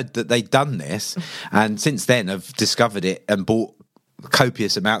hadn't heard that they'd done this, and since then I've discovered it and bought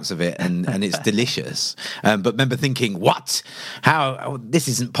copious amounts of it, and it's delicious. But remember thinking, what? How? This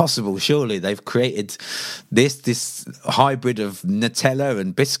isn't possible. Surely they've created this hybrid of Nutella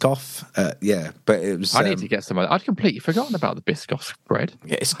and Biscoff. But it was. I need to get some of that. I'd completely forgotten about the Biscoff spread.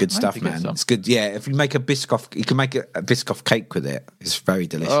 Yeah, it's good stuff, man. It's good. Yeah, if you make a Biscoff, you can make a Biscoff cake with it. It's very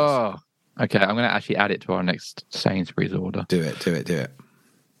delicious. Oh, okay. I'm going to actually add it to our next Sainsbury's order. Do it.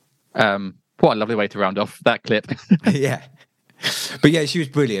 What a lovely way to round off that clip. Yeah. But yeah, she was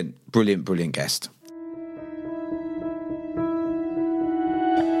brilliant guest.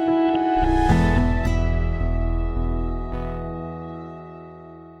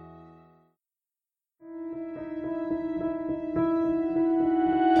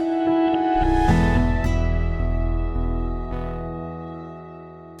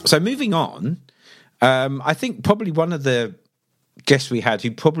 So moving on, I think probably one of the guests we had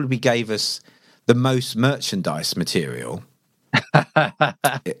who probably gave us the most merchandise material.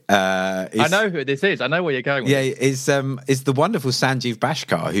 I know who this is. I know where you're going with this. Is the wonderful Sanjeev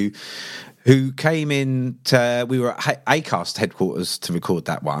Bhaskar, who came in to, we were at Acast headquarters to record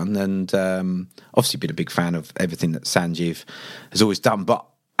that one, and obviously been a big fan of everything that Sanjeev has always done, but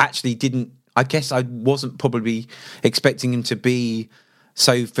actually I guess I wasn't probably expecting him to be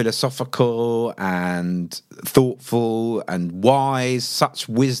so philosophical and thoughtful and wise, such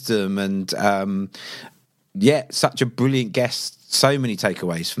wisdom, and such a brilliant guest. So many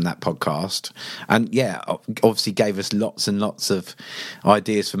takeaways from that podcast, and obviously gave us lots and lots of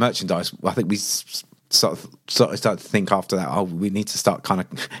ideas for merchandise. I think we sort of started to think after that, we need to start kind of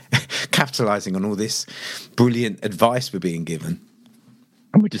capitalizing on all this brilliant advice we're being given,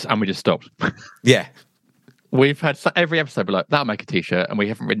 and we just stopped. Yeah. We've had every episode be like, that'll make a t-shirt, and we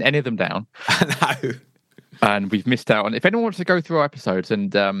haven't written any of them down. No. And we've missed out on. If anyone wants to go through our episodes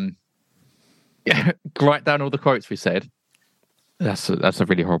and write down all the quotes we said, that's a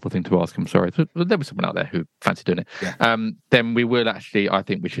really horrible thing to ask. I'm sorry. There was someone out there who fancied doing it. Yeah. Then we will actually, I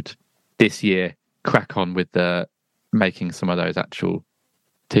think we should this year crack on with making some of those actual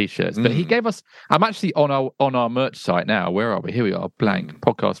t-shirts. But he gave us, I'm actually on our merch site now. Where are we? Here we are, blank,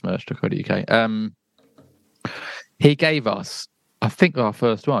 podcastmerch.co.uk. He gave us, I think, our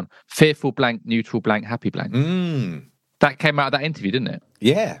first one, Fearful Blank, Neutral Blank, Happy Blank. That came out of that interview, didn't it?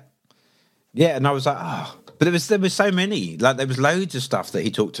 Yeah, and I was like, but there was so many. Like, there was loads of stuff that he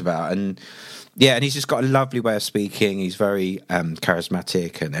talked about, and he's just got a lovely way of speaking. He's very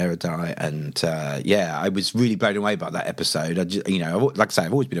charismatic and erudite, and I was really blown away by that episode. Like I say,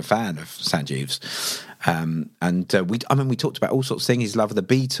 I've always been a fan of Sanjeev's. We talked about all sorts of things. His love of the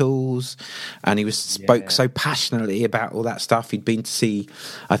Beatles, and he spoke so passionately about all that stuff. He'd been to see,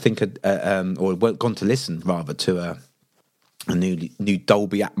 I think, or gone to listen rather to a new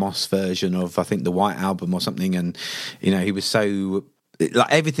Dolby Atmos version of, I think, the White Album or something. And he was so,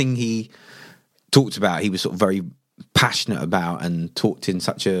 like, everything he talked about, he was sort of very passionate about, and talked in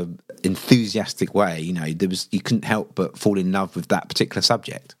such a enthusiastic way. You couldn't help but fall in love with that particular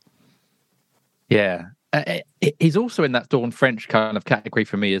subject. Yeah. He's also in that Dawn French kind of category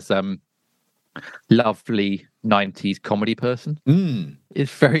for me as lovely 90s comedy person.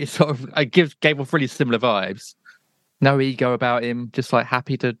 It's very sort of, gave off really similar vibes. No ego about him, just like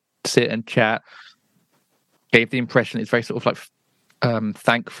happy to sit and chat. Gave the impression it's very sort of like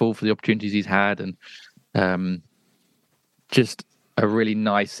thankful for the opportunities he's had, and just a really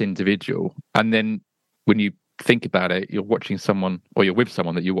nice individual. And then when you think about it, you're watching someone, or you're with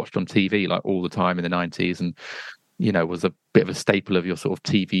someone that you watched on TV like all the time in the 90s, and was a bit of a staple of your sort of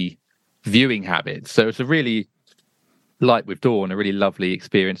TV viewing habits. So it's a really, like with Dawn, a really lovely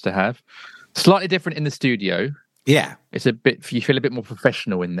experience to have. Slightly different in the studio. Yeah, it's a bit. You feel a bit more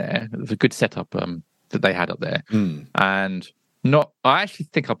professional in there. It was a good setup that they had up there, and I actually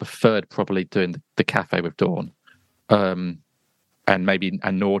think I preferred probably doing the cafe with Dawn, and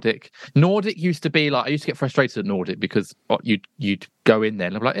Nordic. Nordic used to be like, I used to get frustrated at Nordic because you'd go in there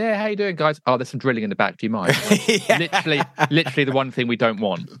and I'm like, yeah, how you doing, guys? Oh, there's some drilling in the back. Do you mind? Like, literally the one thing we don't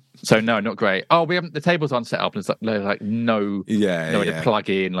want. So no, not great. Oh, the tables aren't set up, and it's like no way to plug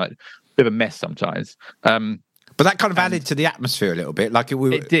in, like a bit of a mess sometimes. But that kind of added to the atmosphere a little bit. Like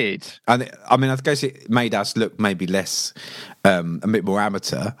it did. And I mean, I guess it made us look maybe less, a bit more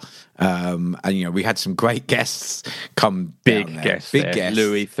amateur. And, we had some great guests come Big guests.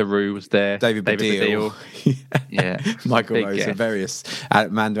 Louis Theroux was there. David Baddiel. Yeah. Michael Rose and various.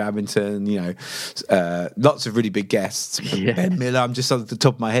 Amanda Abington, lots of really big guests. Yeah. Ben Miller, I'm just on the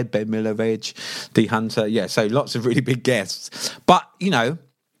top of my head, Ben Miller, Reg, Dee Hunter. Yeah, so lots of really big guests. But,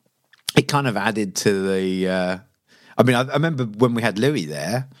 it kind of added to the... I remember when we had Louis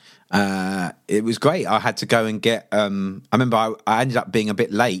there, it was great. I had to go and get... I remember I ended up being a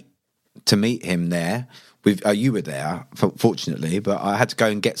bit late to meet him there. You were there, fortunately, but I had to go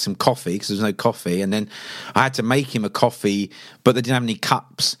and get some coffee because there was no coffee. And then I had to make him a coffee, but they didn't have any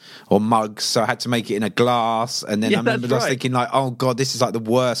cups or mugs, so I had to make it in a glass. And then I remember I was thinking like, oh, God, this is like the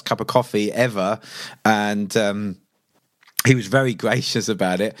worst cup of coffee ever. And... he was very gracious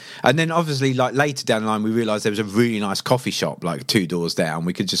about it. And then obviously, like later down the line, we realised there was a really nice coffee shop, like 2 doors down.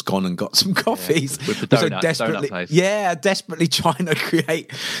 We could just gone and got some coffees. Yeah, with the donut place. Yeah, desperately trying to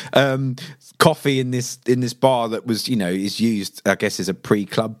create coffee in this bar that was, is used, I guess, as a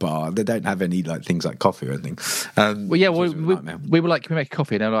pre-club bar. They don't have any like things like coffee or anything. We were like, can we make a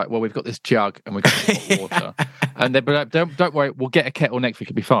coffee? And they're like, well, we've got this jug and we've got hot water. And they're like, don't worry, we'll get a kettle next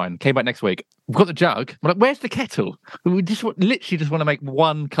week. It'll be fine. Came back next week. We've got the jug. We're like, where's the kettle? We literally just want to make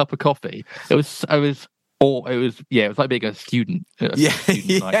one cup of coffee. It was like being a student.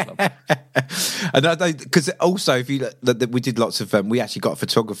 Nightclub. And because also, if we did lots of, we actually got a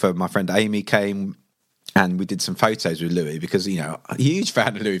photographer. My friend Amy came, and we did some photos with Louis because a huge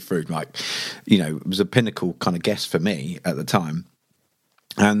fan of Louis Theroux. Like, it was a pinnacle kind of guest for me at the time.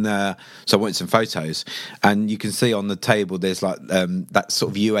 And so I wanted some photos, and you can see on the table there's like that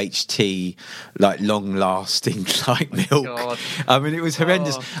sort of UHT, like long-lasting like milk. God. I mean, it was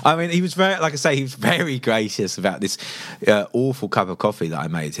horrendous. I mean, he was very, like I say, he was very gracious about this awful cup of coffee that I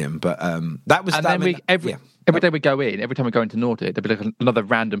made him. But that was. And then every day we go in, every time we go into Nordic, there'd be like another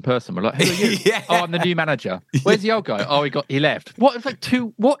random person. We're like, who are you? Yeah. Oh, I'm the new manager. Where's the old guy? Oh, he left. What? It's like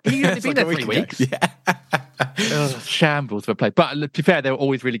 2. What? He's only been there 3 weeks. Yeah. Shambles of a place. But to be fair, they were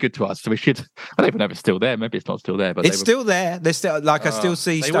always really good to us. So we should. I don't even know if it's still there. Maybe it's not still there. But it's still there. They're still I still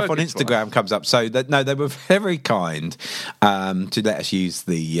see stuff on Instagram comes up. So they were very kind to let us use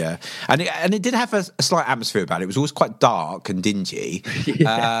the and it did have a slight atmosphere about it. It was always quite dark and dingy.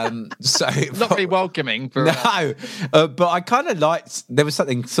 So not very welcoming. For no, but I kind of liked. There was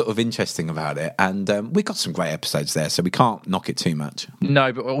something sort of interesting about it, and we got some great episodes there. So we can't knock it too much.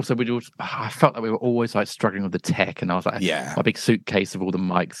 No, but also I felt like we were always like struggling with the tech, and I was like, my big suitcase of all the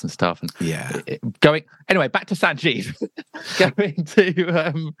mics and stuff, and anyway, back to Sanjeev. Going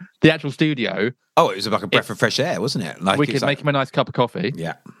to the actual studio. Oh, it was like a breath of fresh air, wasn't it? Like we could make him a nice cup of coffee.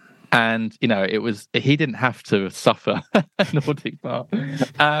 Yeah. And he didn't have to suffer an Nordic bar.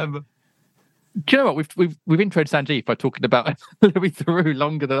 Do you know what? We've introed Sanjeev by talking about Louis Theroux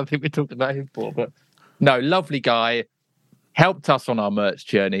longer than I think we talked about him for. But no, lovely guy. Helped us on our merch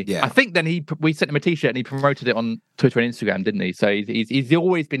journey. Yeah. I think then we sent him a T-shirt and he promoted it on Twitter and Instagram, didn't he? So he's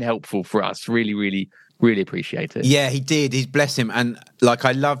always been helpful for us. Really, really, really appreciate it. Yeah, he did. He's bless him. And like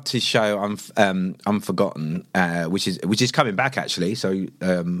I loved his show Unforgotten, which is coming back actually. So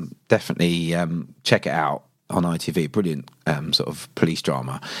definitely check it out on ITV. Brilliant sort of police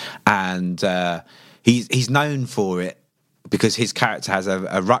drama, and he's known for it. Because his character has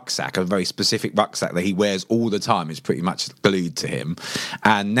a rucksack, a very specific rucksack that he wears all the time. It's pretty much glued to him.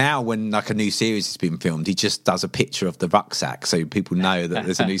 And now when like a new series has been filmed, he just does a picture of the rucksack so people know that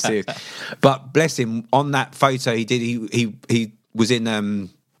there's a new series. But bless him, on that photo he did, he was in,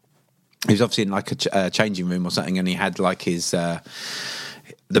 he was obviously in like a changing room or something, and he had like his...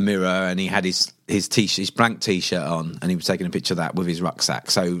 the mirror, and he had his t-shirt, his blank t-shirt on, and he was taking a picture of that with his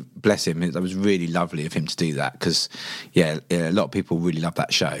rucksack. So bless him, that was really lovely of him to do that, because a lot of people really love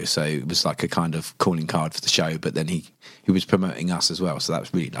that show, so it was like a kind of calling card for the show, but then he was promoting us as well, so that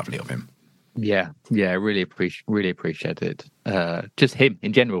was really lovely of him. Yeah, really appreciate it. Just him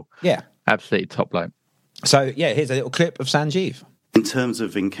in general. Yeah, absolutely top line. So here's a little clip of Sanjeev. in terms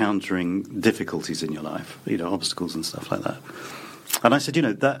of encountering difficulties in your life, obstacles and stuff like that. And I said,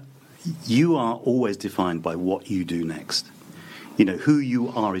 that you are always defined by what you do next. Who you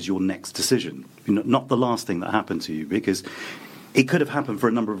are is your next decision, not the last thing that happened to you, because it could have happened for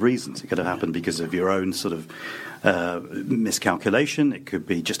a number of reasons. It could have happened because of your own sort of miscalculation. It could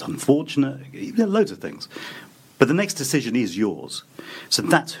be just unfortunate, loads of things. But the next decision is yours. So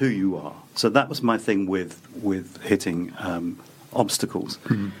that's who you are. So that was my thing with hitting obstacles.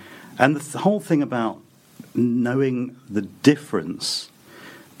 Mm-hmm. And the whole thing about knowing the difference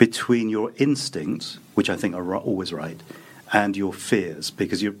between your instincts, which I think are always right, and your fears,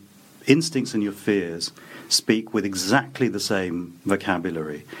 because your instincts and your fears speak with exactly the same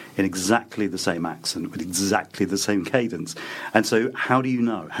vocabulary, in exactly the same accent, with exactly the same cadence. And so how do you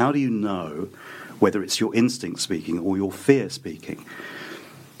know? How do you know whether it's your instinct speaking or your fear speaking?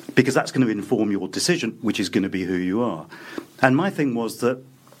 Because that's going to inform your decision, which is going to be who you are. And my thing was that,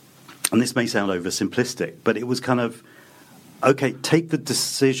 and this may sound oversimplistic, but it was kind of, okay, take the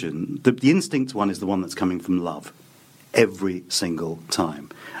decision. The instinct one is the one that's coming from love every single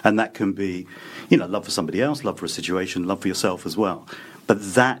time. And that can be, love for somebody else, love for a situation, love for yourself as well.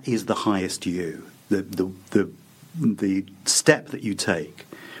 But that is the highest you. The step that you take,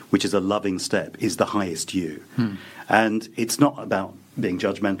 which is a loving step, is the highest you. And it's not about being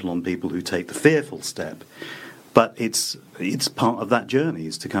judgmental on people who take the fearful step, but it's part of that journey,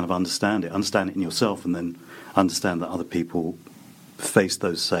 is to kind of understand it in yourself, and then understand that other people face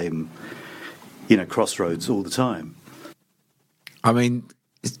those same, crossroads all the time. I mean,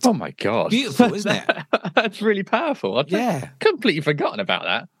 oh my God, beautiful, isn't it? That's really powerful. I'd completely forgotten about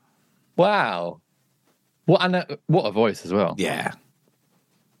that. Wow, what a voice as well. Yeah.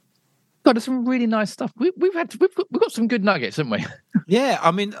 God, there's some really nice stuff. We've got some good nuggets, haven't we? Yeah, I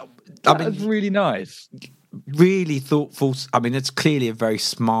mean, that's really nice, really thoughtful. I mean, it's clearly a very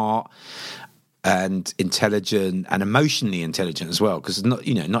smart and intelligent and emotionally intelligent as well. Because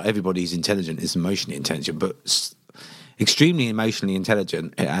not everybody's intelligent is emotionally intelligent, but extremely emotionally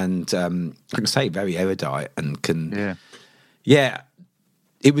intelligent and, like I say, very erudite and can. Yeah.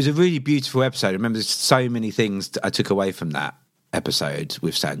 It was a really beautiful episode. I remember there's so many things I took away from that episode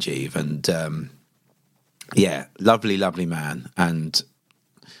with Sanjeev, and lovely man. And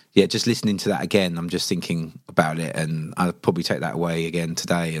just listening to that again, I'm just thinking about it, and I'll probably take that away again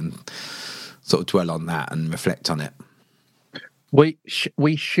today and sort of dwell on that and reflect on it. We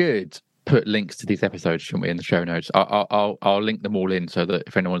should put links to these episodes, shouldn't we, in the show notes? I'll link them all in, so that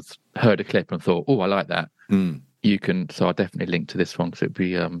if anyone's heard a clip and thought, oh, I like that, you can. So I'll definitely link to this one, because it'd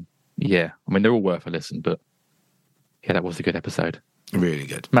be I mean, they're all worth a listen, but yeah, that was a good episode. Really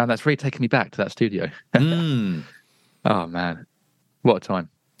good. Man, that's really taken me back to that studio. Oh, man. What a time.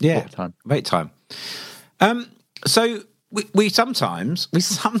 Yeah. What a time. Great time. So we sometimes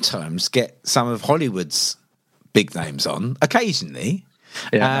get some of Hollywood's big names on, occasionally.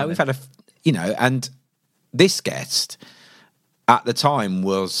 Yeah, we've had and this guest at the time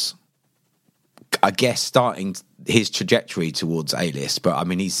was, I guess, starting his trajectory towards A-list, but I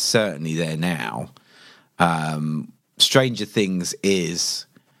mean, he's certainly there now. Stranger Things is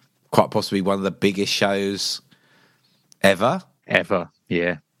quite possibly one of the biggest shows ever.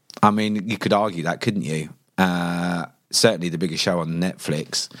 Yeah. I mean, you could argue that, couldn't you? Certainly the biggest show on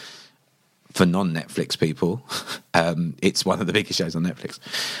Netflix. For non-Netflix people, it's one of the biggest shows on Netflix.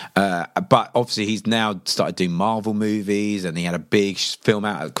 But obviously he's now started doing Marvel movies, and he had a big film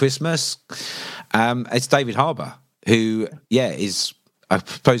out at Christmas. It's David Harbour, who, is... I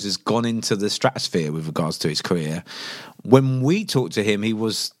suppose has gone into the stratosphere with regards to his career. When we talked to him, he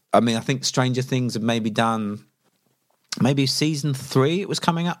was, I think Stranger Things had maybe done, season 3 it was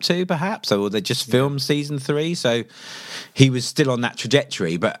coming up to, perhaps, or they just filmed season 3. So he was still on that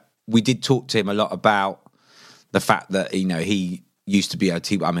trajectory, but we did talk to him a lot about the fact that, he used to be able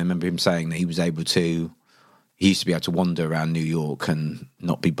to, I remember him saying that he used to be able to wander around New York and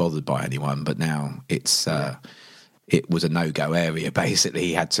not be bothered by anyone, but now it's, it was a no-go area, basically.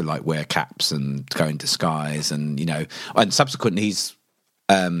 He had to wear caps and go in disguise, and and subsequently he's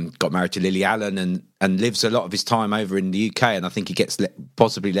got married to Lily Allen and lives a lot of his time over in the UK, and I think he gets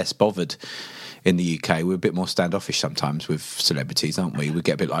possibly less bothered in the UK. We're a bit more standoffish sometimes with celebrities, aren't we? We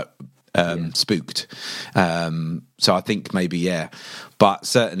get a bit spooked. So I think maybe, but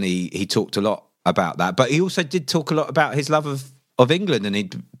certainly he talked a lot about that. But he also did talk a lot about his love of England, and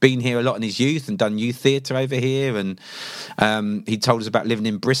he'd been here a lot in his youth and done youth theatre over here, and he told us about living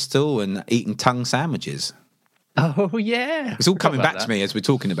in Bristol and eating tongue sandwiches. Oh yeah, it's all coming back to me as we're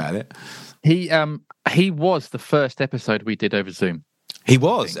talking about it. He was the first episode we did over Zoom. He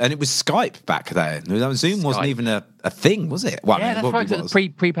was, and it was Skype back then. Zoom wasn't even a thing, was it? Well, yeah, that's right. It was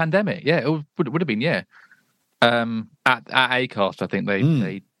pre-pandemic. Yeah, it would have been. Yeah, at Acast, I think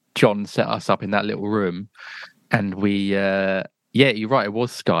they John set us up in that little room, and we. Yeah, you're right. It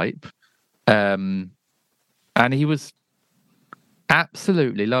was Skype, and he was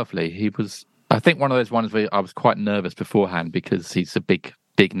absolutely lovely. He was. I think one of those ones where I was quite nervous beforehand because he's a big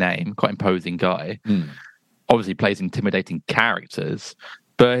name, quite imposing guy. Obviously plays intimidating characters,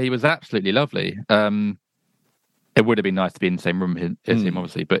 but he was absolutely lovely. It would have been nice to be in the same room as him,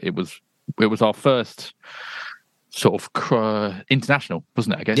 obviously, but it was our first sort of international,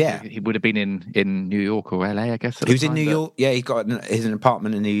 wasn't it? I guess. Yeah. He would have been in New York or LA, I guess. He was in New York. Yeah, he got an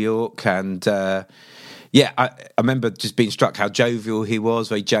apartment in New York, and I remember just being struck how jovial he was,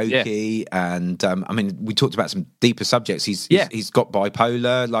 very jokey, and I mean, we talked about some deeper subjects. He's got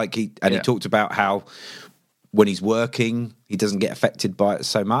bipolar, he talked about how when he's working, he doesn't get affected by it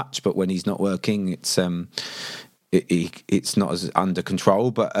so much, but when he's not working, it's not as under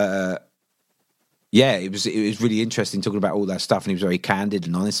control. But it was really interesting talking about all that stuff, and he was very candid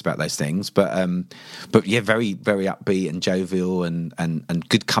and honest about those things. But yeah, very very upbeat and jovial and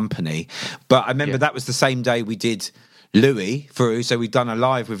good company. But I remember that was the same day we did Louis through, so we'd done a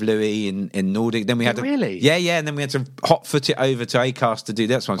live with Louis in Nordic. Then we had and then we had to hot foot it over to Acast to do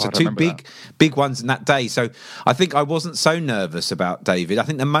this one. So two big ones in that day. So I think I wasn't so nervous about David. I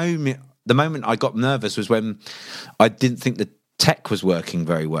think the moment I got nervous was when I didn't think the tech was working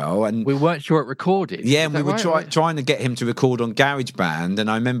very well, and we weren't sure it recorded. Yeah, and we were trying to get him to record on GarageBand,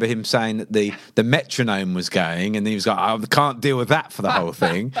 and I remember him saying that the metronome was going, and he was like, "I can't deal with that for the whole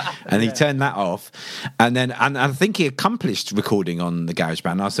thing," and he turned that off. And then, and I think he accomplished recording on the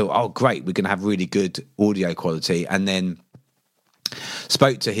GarageBand. I thought, "Oh, great, we're going to have really good audio quality." And then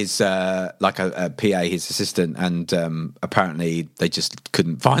spoke to his a PA, his assistant, and apparently they just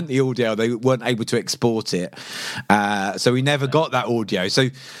couldn't find the audio. They weren't able to export it, so we never got that audio. So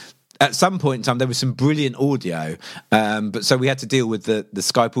at some point in time, there was some brilliant audio, but so we had to deal with the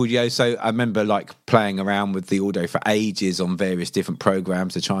Skype audio. So I remember playing around with the audio for ages on various different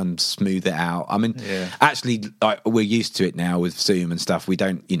programs to try and smooth it out. I mean, actually, we're used to it now with Zoom and stuff. We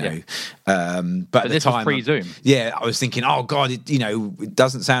don't, but at the time, was pre-Zoom. Yeah, I was thinking, oh God, it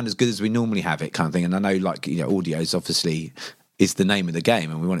doesn't sound as good as we normally have it, kind of thing. And I know, audio is obviously is the name of the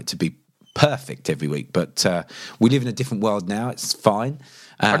game, and we want it to be perfect every week. But we live in a different world now. It's fine.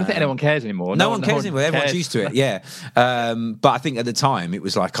 I don't think anyone cares anymore. No one cares anymore. Everyone's used to it, yeah. But I think at the time it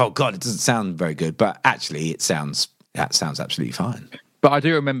was like, oh God, it doesn't sound very good. But actually, that sounds absolutely fine. But I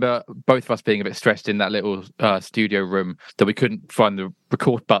do remember both of us being a bit stressed in that little studio room that we couldn't find the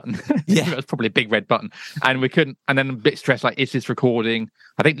record button. Yeah, it was probably a big red button, and we couldn't. And then a bit stressed, is this recording?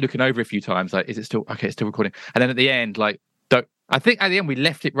 I think looking over a few times, is it still okay? It's still recording. And then at the end, I think at the end we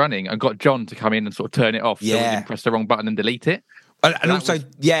left it running and got John to come in and sort of turn it off. So we didn't press the wrong button and delete it. And also,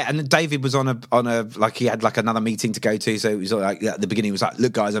 and David was on a he had another meeting to go to, so it was at the beginning, he was like,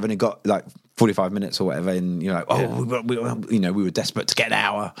 look guys, I've only got 45 minutes or whatever, and you're like, we were desperate to get an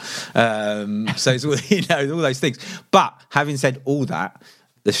hour, so it's all those things. But having said all that,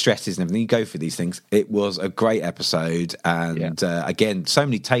 the stresses and everything, you go through these things. It was a great episode, and again, so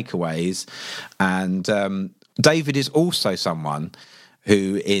many takeaways. And David is also someone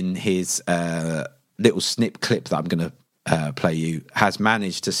who, in his little snip clip that I'm going to play you, has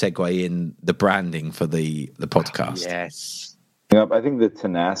managed to segue in the branding for the podcast. Yes. I think the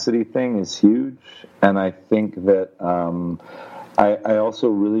tenacity thing is huge, and I think that I also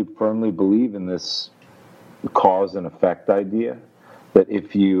really firmly believe in this cause and effect idea, that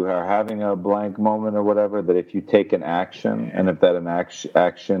if you are having a blank moment or whatever, that if you take an action, and if that an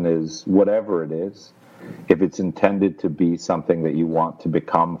action is whatever it is, if it's intended to be something that you want to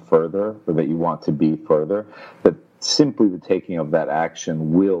become further, or that you want to be further, that simply the taking of that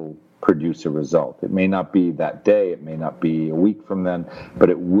action will produce a result. It may not be that day, it may not be a week from then, but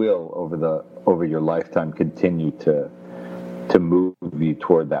it will over your lifetime continue to move you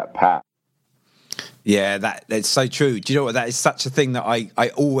toward that path. Yeah, that's so true. Do you know what? That is such a thing that I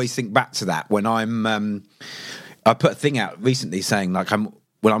always think back to that when I'm. I put a thing out recently saying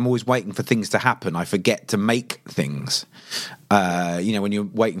when I'm always waiting for things to happen, I forget to make things. When you're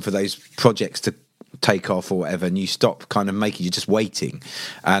waiting for those projects to take off or whatever, and you stop kind of making, you're just waiting.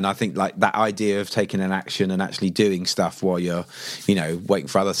 And I think that idea of taking an action and actually doing stuff while you're, waiting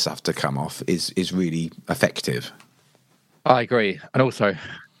for other stuff to come off is really effective. I agree. And also,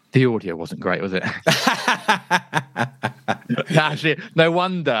 the audio wasn't great, was it? Actually, no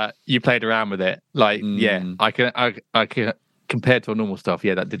wonder you played around with it. I can compared to our normal stuff.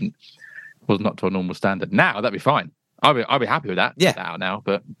 Yeah, that was not to a normal standard. Now that'd be fine. I'll be happy with that. Yeah, out now.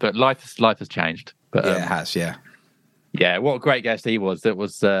 But life has changed. But it has. Yeah. Yeah, what a great guest he was. That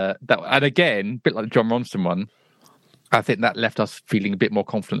was that, and again, a bit like the John Ronston one. I think that left us feeling a bit more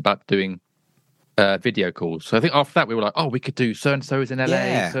confident about doing video calls. So I think after that we were like, oh, we could do so and so is in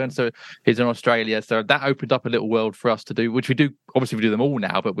LA, so and so is in Australia. So that opened up a little world for us to do, which we do. Obviously, we do them all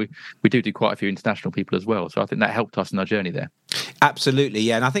now, but we do quite a few international people as well. So I think that helped us in our journey there. Absolutely,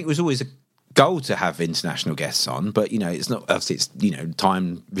 yeah. And I think it was always a goal to have international guests on, but it's not, obviously it's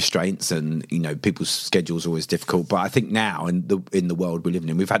time restraints and people's schedules are always difficult. But I think now in the world we're living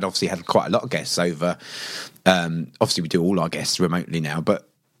in, we've had quite a lot of guests over. Obviously we do all our guests remotely now, but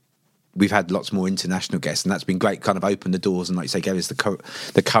we've had lots more international guests, and that's been great. Kind of open the doors, and like you say, gave us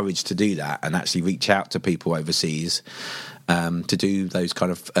the courage to do that and actually reach out to people overseas to do those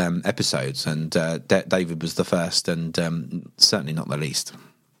kind of episodes. And David was the first, and certainly not the least.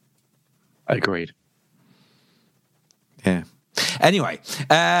 Agreed. Yeah. Anyway,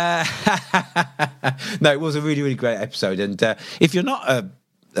 no, it was a really, really great episode. And if you're not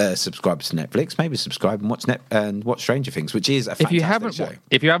a subscriber to Netflix, maybe subscribe and watch Stranger Things, which is a fantastic show.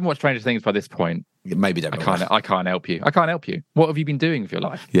 If you haven't watched Stranger Things by this point, maybe don't. I can't help you. I can't help you. What have you been doing with your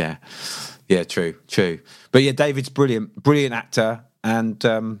life? Yeah, true. But yeah, David's brilliant actor, and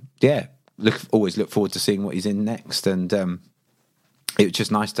always look forward to seeing what he's in next. And it was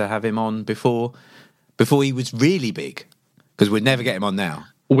just nice to have him on before he was really big, because we'd never get him on now.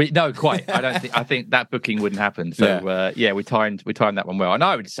 No, quite. I think that booking wouldn't happen. So we timed that one well. And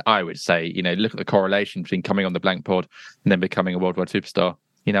I would say, look at the correlation between coming on the Blank Pod and then becoming a worldwide superstar.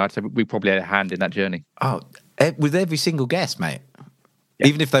 I'd say we probably had a hand in that journey. Oh, with every single guest, mate. Yeah.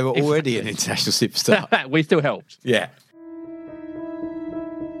 Even if they were already an international superstar, we still helped. Yeah.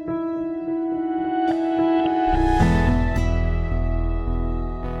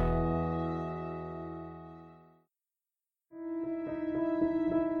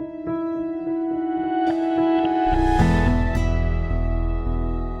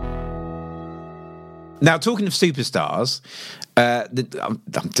 Now, talking of superstars, I'm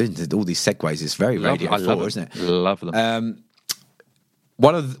doing all these segues. It's very Radio 4, isn't it? Love them.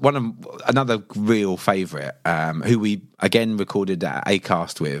 Another real favourite, who we again recorded at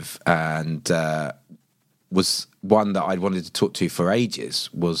Acast with, and was one that I'd wanted to talk to for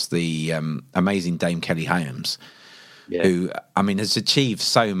ages, was the amazing Dame Kelly Holmes, who has achieved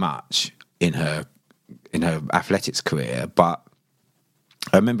so much in her athletics career, but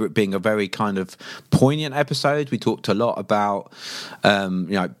I remember it being a very kind of poignant episode. We talked a lot about,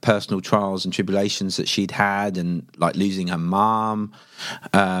 personal trials and tribulations that she'd had, and like losing her mum,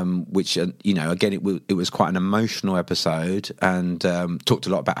 which, again, it was quite an emotional episode, and talked a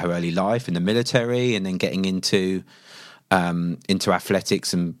lot about her early life in the military, and then getting into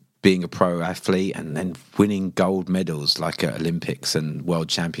athletics and being a pro athlete, and then winning gold medals like at Olympics and World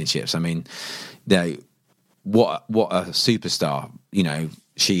Championships. I mean, what a superstar,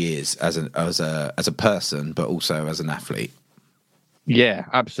 she is as a person, but also as an athlete. Yeah,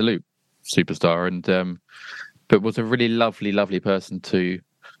 absolute superstar, and but was a really lovely person to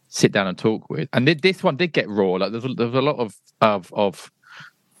sit down and talk with. And this one did get raw. Like there was a lot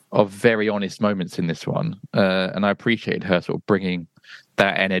of very honest moments in this one, and I appreciated her sort of bringing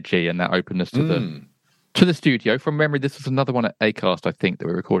that energy and that openness to the studio. From memory, this was another one at Acast, I think, that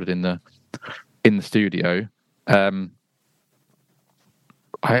we recorded in the studio. I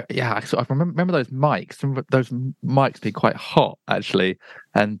remember those mics. Remember those mics being quite hot, actually,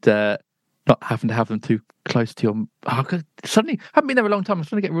 and not having to have them too close to your. Suddenly, I haven't been there a long time. I'm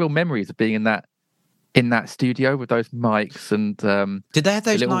starting to get real memories of being in that studio with those mics, and did they have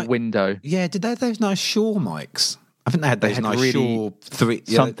those little window? Yeah, did they have those nice Shure mics? I think they had those nice really Shure 3,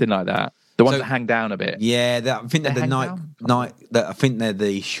 something like that. The ones that hang down a bit. Yeah, I think they're the night. I think they're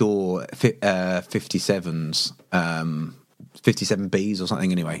the Shure 57s, 57Bs or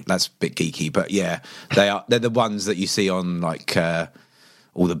something. Anyway, that's a bit geeky, but yeah, they're the ones that you see on like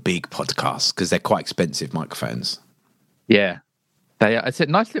all the big podcasts, because they're quite expensive microphones. Yeah, they are. It's a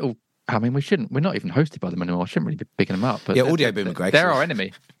nice little. I mean, we're not even hosted by them anymore. I shouldn't really be picking them up. But yeah, Audio Boom are great. They're our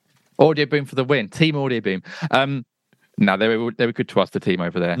enemy. Audio Boom for the win. Team Audio Boom. No, they were good to us, the team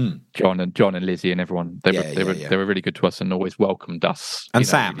over there. John and Lizzie and everyone. They were really good to us and always welcomed us. And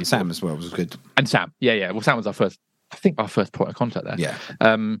Sam as well was good. And Sam, yeah. Well, Sam was our first point of contact there. Yeah.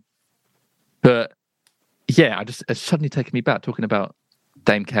 But yeah, it's suddenly taken me back talking about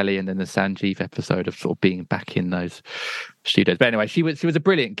Dame Kelly and then the Sanjeev episode of sort of being back in those studios. But anyway, she was a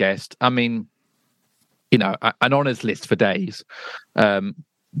brilliant guest. I mean, an honours list for days.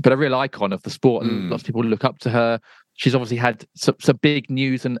 But a real icon of the sport, and lots of people look up to her. She's obviously had some big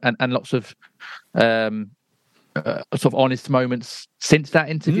news and lots of sort of honest moments since that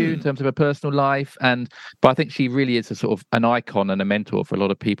interview in terms of her personal life, but I think she really is a sort of an icon and a mentor for a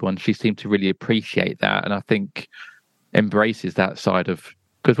lot of people, and she seemed to really appreciate that, and I think embraces that side of,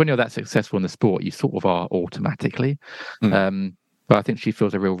 because when you're that successful in the sport, you sort of are automatically. But I think she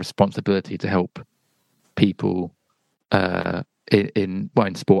feels a real responsibility to help people in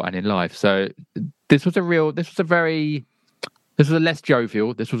sport and in life. So this was a less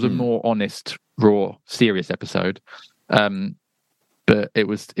jovial, this was a more honest, raw, serious episode. But it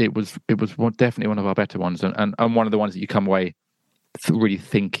was definitely one of our better ones, and one of the ones that you come away really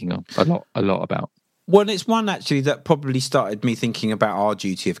thinking a lot about. Well, it's one actually that probably started me thinking about our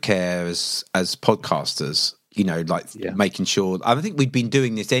duty of care as podcasters. Making sure. I think we'd been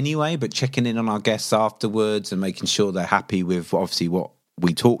doing this anyway, but checking in on our guests afterwards and making sure they're happy with obviously what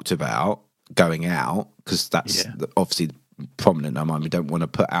we talked about going out, because that's obviously prominent in our mind. We don't want to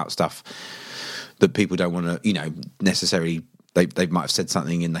put out stuff that people don't want to, necessarily. They might have said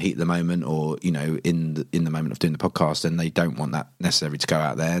something in the heat of the moment, or in the moment of doing the podcast, and they don't want that necessarily to go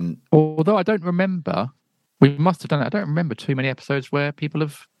out there. And although I don't remember, we must have done it. I don't remember too many episodes where people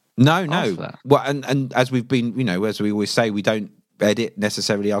have. No. Well, and as we've been, as we always say, we don't edit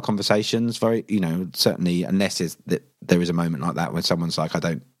necessarily our conversations. Very, certainly unless there is a moment like that where someone's like, I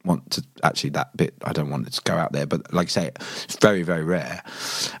don't want to actually that bit. I don't want it to go out there. But like I say, it's very, very rare.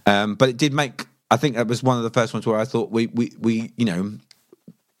 But it did make. I think that was one of the first ones where I thought we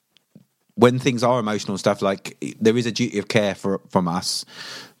when things are emotional stuff, like there is a duty of care from us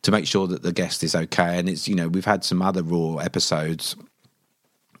to make sure that the guest is okay. And it's we've had some other raw episodes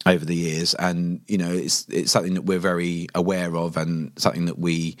over the years, and it's something that we're very aware of, and something that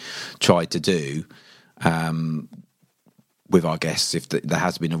we try to do with our guests. If there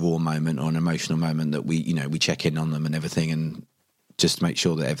has been a raw moment or an emotional moment, that we check in on them and everything, and just make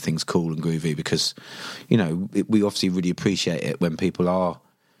sure that everything's cool and groovy, because we obviously really appreciate it when people are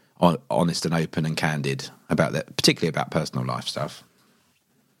honest and open and candid about that, particularly about personal life stuff.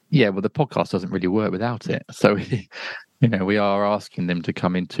 Yeah, well, the podcast doesn't really work without it, so we are asking them to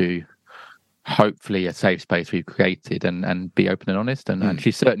come into hopefully a safe space we've created and be open and honest, and she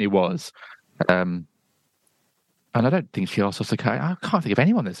certainly was. And I don't think she asked us to cut. I can't think of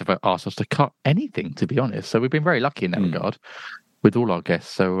anyone that's ever asked us to cut anything, to be honest. So we've been very lucky in that regard with all our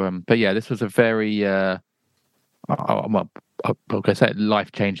guests. So, but yeah, this was a very,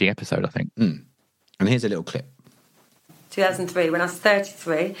 life-changing episode, I think. And here's a little clip. 2003, when I was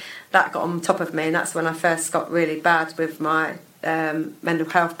 33, that got on top of me, and that's when I first got really bad with my mental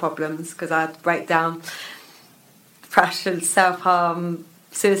health problems, because I had breakdown, depression, self-harm,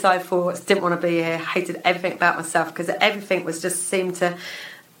 suicide thoughts, didn't want to be here, hated everything about myself, because everything was just seemed to...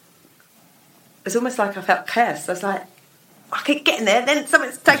 It's almost like I felt cursed. I was like, I keep getting there, then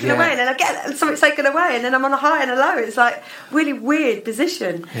something's taken away, and then I get something's taken away, and then I'm on a high and a low. It's like really weird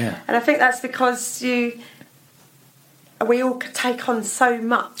position. And I think that's because we all take on so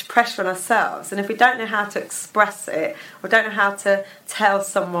much pressure on ourselves, and if we don't know how to express it, or don't know how to tell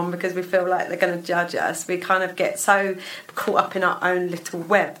someone because we feel like they're going to judge us, we kind of get so caught up in our own little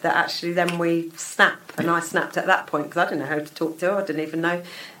web that actually then we snap. And I snapped at that point because I didn't know who to talk to. I didn't even know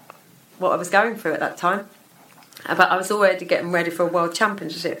what I was going through at that time. But I was already getting ready for World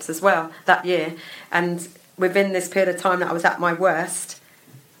Championships as well that year, and within this period of time that I was at my worst,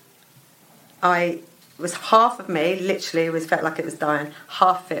 half of me literally felt like it was dying.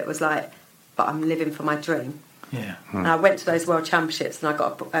 Half of it was like, but I'm living for my dream. And I went to those World Championships and I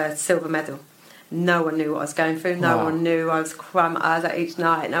got a silver medal. No one knew what I was going through. No one knew I was crying my eyes out each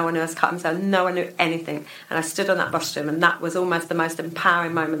night. No one knew I was cutting myself. No one knew anything. And I stood on that rostrum, and that was almost the most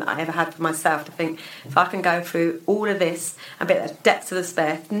empowering moment that I ever had for myself, to think, if I can go through all of this and be at the depths of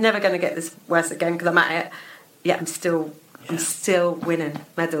despair, never going to get this worse again because I'm at it, yet I'm still winning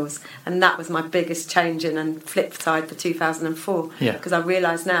medals. And that was my biggest change in and flip side for 2004. Because I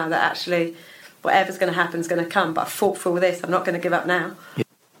realise now that actually whatever's going to happen is going to come, but I fought for all this. I'm not going to give up now.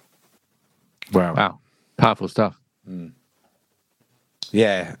 Wow. Powerful stuff.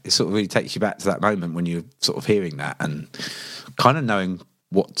 Yeah, it sort of really takes you back to that moment when you're sort of hearing that and kind of knowing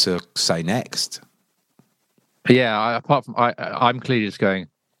what to say next. Yeah, apart from I'm clearly just going,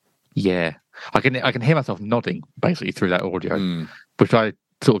 yeah. I can hear myself nodding basically through that audio, which I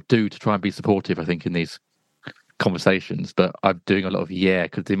sort of do to try and be supportive, I think, in these conversations. But I'm doing a lot of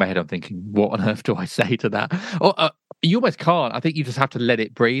because in my head I'm thinking, what on earth do I say to that? Or you almost can't. I think you just have to let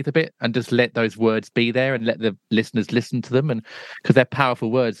it breathe a bit and just let those words be there and let the listeners listen to them, and because they're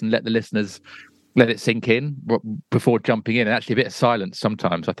powerful words, and let the listeners let it sink in before jumping in. And actually a bit of silence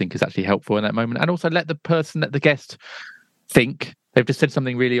sometimes I think is actually helpful in that moment. And also let the guest think they've just said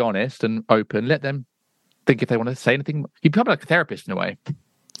something really honest and open. Let them think if they want to say anything. You're probably like a therapist in a way.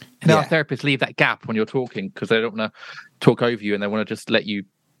 And our therapists leave that gap when you're talking because they don't want to talk over you and they want to just let you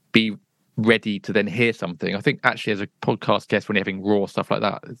be ready to then hear something. I think actually as a podcast guest, when you're having raw stuff like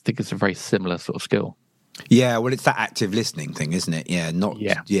that, I think it's a very similar sort of skill. Yeah, well, it's that active listening thing, isn't it?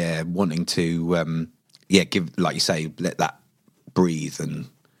 Yeah, wanting to give, like you say, let that breathe and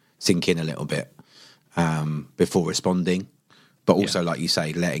sink in a little bit before responding, but also, like you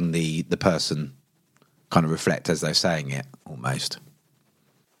say, letting the person kind of reflect as they're saying it, almost.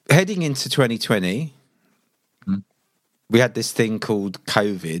 Heading into 2020, we had this thing called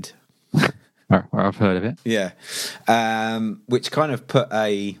COVID. I've heard of it. Yeah, which kind of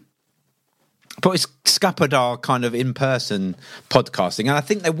it's scuppered our kind of in-person podcasting. And I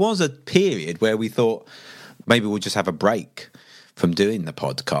think there was a period where we thought maybe we'll just have a break from doing the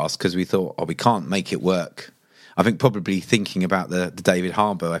podcast because we thought, we can't make it work. I think probably thinking about the David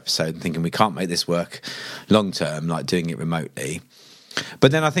Harbour episode and thinking we can't make this work long-term, like doing it remotely.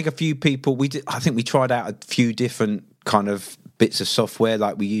 But then I think a few people, I think we tried out a few different kind of bits of software.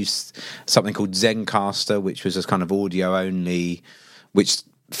 Like we used something called Zencaster, which was a kind of audio only,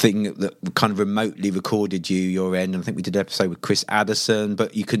 thing that kind of remotely recorded your end. And I think we did an episode with Chris Addison,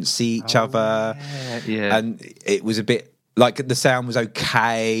 but you couldn't see each other. Yeah. And it was a bit like the sound was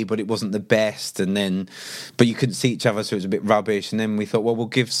okay, but it wasn't the best. But you couldn't see each other, so it was a bit rubbish. And then we thought, well, we'll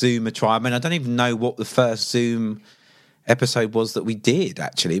give Zoom a try. I mean, I don't even know what the first Zoom episode was that we did,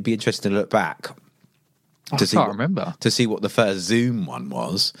 actually. It'd be interesting to look back. I can't remember. To see what the first Zoom one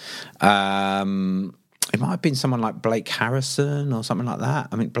was. It might have been someone like Blake Harrison or something like that.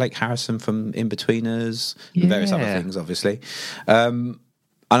 I mean, Blake Harrison from In-Betweeners and various other things, obviously. And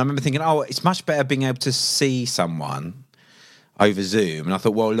I remember thinking, it's much better being able to see someone over Zoom. And I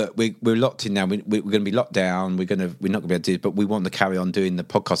thought, well, look, we're locked in now. We're going to be locked down. We're not going to be able to do it, but we want to carry on doing the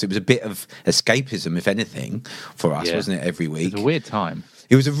podcast. It was a bit of escapism, if anything, for us, wasn't it, every week? It was a weird time.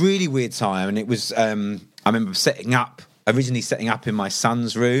 It was a really weird time. And it was, I remember originally setting up in my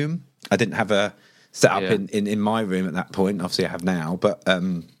son's room. I didn't have a set up in my room at that point. Obviously, I have now. But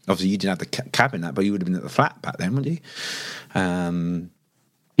obviously, you didn't have the cabin, but you would have been at the flat back then, wouldn't you?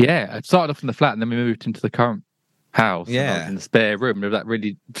 Yeah, it started off in the flat and then we moved into the current house. Yeah. In the spare room. There was that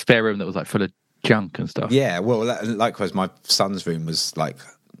really spare room that was like full of junk and stuff. Yeah, well, likewise, my son's room was like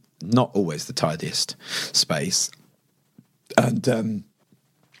not always the tidiest space. And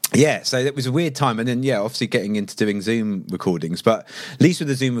so it was a weird time. And then, obviously getting into doing Zoom recordings. But at least with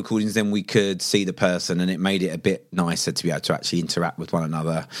the Zoom recordings, then we could see the person and it made it a bit nicer to be able to actually interact with one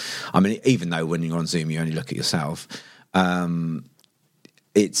another. I mean, even though when you're on Zoom, you only look at yourself.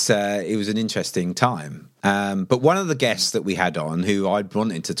 It was an interesting time. But one of the guests that we had on, who I'd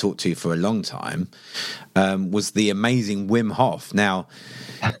wanted to talk to for a long time, was the amazing Wim Hof. Now,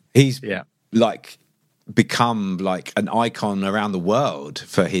 he's become like an icon around the world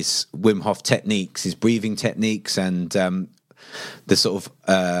for his Wim Hof techniques, his breathing techniques, and the sort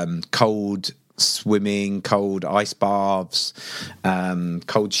of cold swimming, cold ice baths,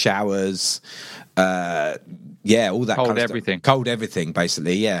 cold showers. All that cold kind of everything. Stuff. Cold everything,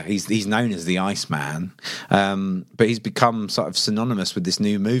 basically. Yeah, he's known as the Iceman, but he's become sort of synonymous with this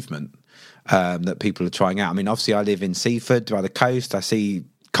new movement that people are trying out. I mean, obviously, I live in Seaford by the coast. I see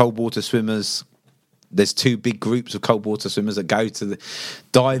cold water swimmers. There's two big groups of cold water swimmers that go to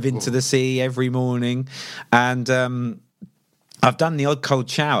dive into the sea every morning, and I've done the odd cold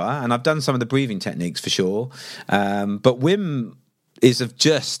shower, and I've done some of the breathing techniques for sure. But Wim is of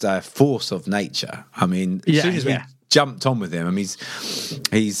just a force of nature. I mean, as soon as we jumped on with him, I mean,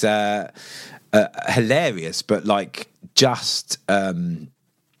 he's hilarious, but like just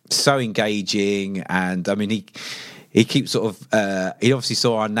so engaging. And I mean, he keeps sort of he obviously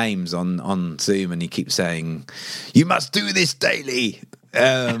saw our names on Zoom, and he keeps saying, "You must do this daily."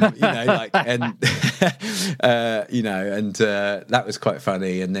 That was quite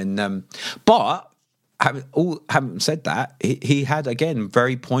funny. And then, but having said that, he had, again,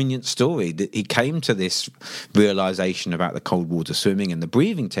 very poignant story that he came to this realization about the cold water swimming and the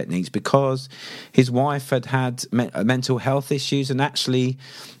breathing techniques because his wife had mental health issues and actually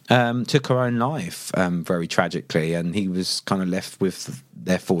took her own life very tragically, and he was kind of left with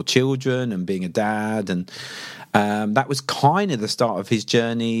their 4 children and being a dad, and that was kind of the start of his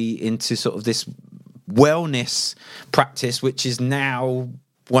journey into sort of this wellness practice, which is now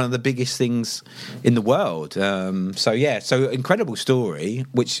one of the biggest things in the world. So incredible story,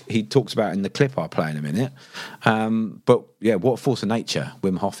 which he talks about in the clip I'll play in a minute. But yeah, what a force of nature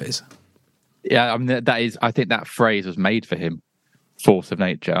Wim Hof is. Yeah, I mean, I think that phrase was made for him, force of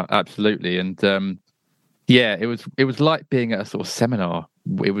nature, absolutely. And it was like being at a sort of seminar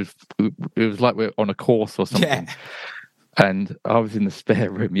it was like we're on a course or something. Yeah. And I was in the spare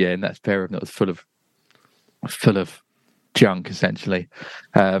room, in that spare room that was full of junk, essentially.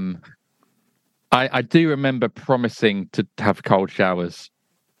 I do remember promising to have cold showers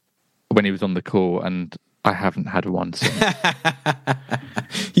when he was on the call, and I haven't had one since.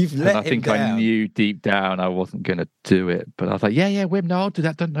 You've let him I think down. I knew deep down I wasn't going to do it, but I was like, yeah, Wim, no, I'll do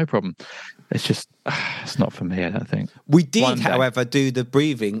that. No problem. It's just, it's not for me, I don't think. We did, however, do the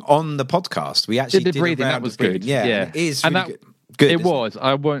breathing on the podcast. We actually did the breathing. That was good. Yeah. It is and really that, good. It was.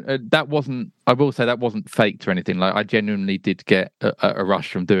 I won't. That wasn't. I will say that wasn't faked or anything. Like I genuinely did get a rush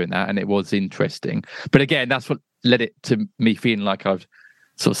from doing that, and it was interesting. But again, that's what led it to me feeling like I've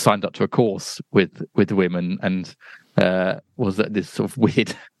sort of signed up to a course with women, and was that this sort of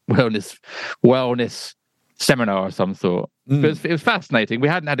weird wellness seminar of some sort. But it was fascinating. We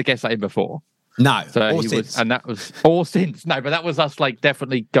hadn't had a guest like him before. No, so he was, and that was or since. No, but that was us like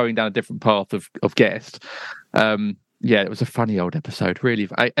definitely going down a different path of guest. Yeah, it was a funny old episode. Really,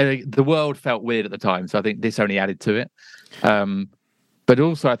 the world felt weird at the time, so I think this only added to it. But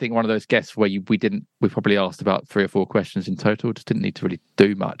also, I think one of those guests where we probably asked about 3 or 4 questions in total. Just didn't need to really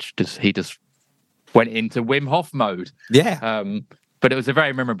do much. He just went into Wim Hof mode. Yeah. But it was a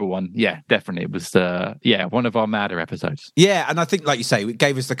very memorable one. Yeah, definitely. It was, one of our madder episodes. Yeah, and I think, like you say, it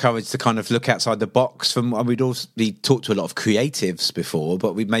gave us the courage to kind of look outside the box. We'd also talked to a lot of creatives before,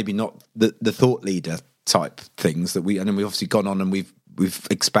 but we'd maybe not the thought leader type things that and then we've obviously gone on and we've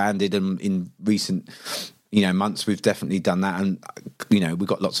expanded, and in recent months we've definitely done that, and we've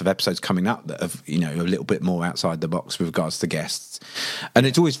got lots of episodes coming up that have a little bit more outside the box with regards to guests, and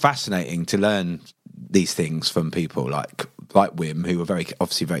it's always fascinating to learn these things from people like Wim, who are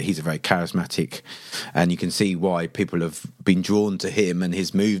he's a very charismatic, and you can see why people have been drawn to him and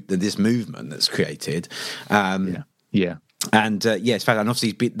this movement that's created. Yeah. And it's fact, and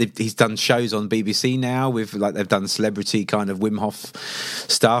obviously he's done shows on BBC now with they've done celebrity kind of Wim Hof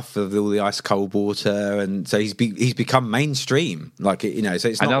stuff of all the ice cold water, and so he's become mainstream. So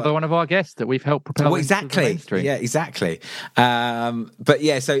it's another one of our guests that we've helped propel. Well, exactly, yeah, exactly. But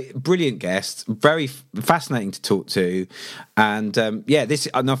yeah, so brilliant guest, very fascinating to talk to, and this,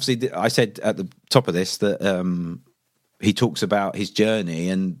 and obviously I said at the top of this that he talks about his journey,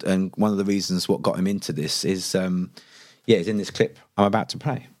 and one of the reasons what got him into this is. It's in this clip I'm about to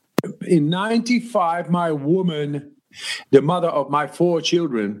play. In 1995, my woman, the mother of my 4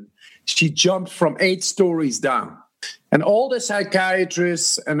 children, she jumped from 8 stories down. And all the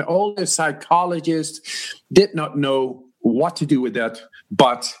psychiatrists and all the psychologists did not know what to do with that,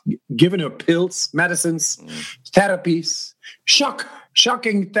 but giving her pills, medicines, therapies,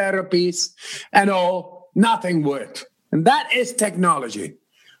 shocking therapies, and all, nothing worked. And that is technology.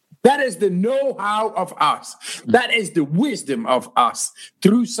 That is the know-how of us. That is the wisdom of us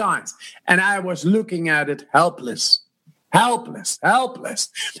through science. And I was looking at it helpless. I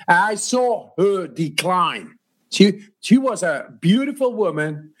saw her decline. She was a beautiful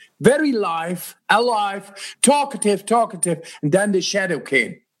woman, very alive, talkative. And then the shadow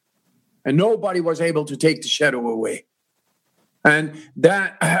came. And nobody was able to take the shadow away. And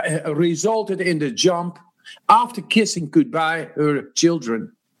that resulted in the jump after kissing goodbye her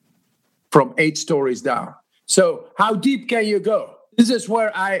children. From 8 stories down. So how deep can you go? This is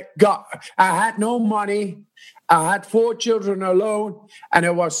where I had no money. I had 4 children alone, and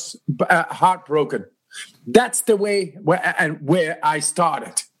I was heartbroken. That's the way where I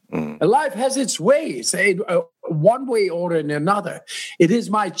started. Life has its ways, one way or another. It is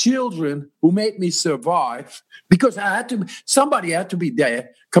my children who made me survive because somebody had to be there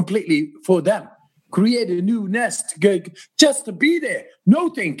completely for them. Create a new nest just to be there. No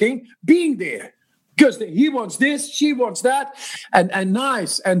thinking, being there. Because he wants this, she wants that, and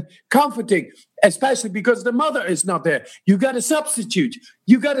nice and comforting, especially because the mother is not there. You got to substitute.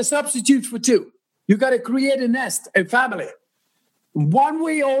 You got to substitute for 2. You got to create a nest, a family. One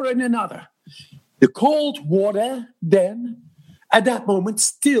way or another. The cold water then, at that moment,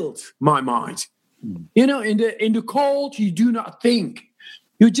 stilled my mind. In the cold, you do not think.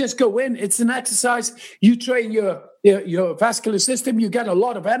 You just go in. It's an exercise. You train your vascular system. You get a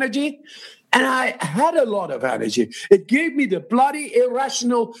lot of energy. And I had a lot of energy. It gave me the bloody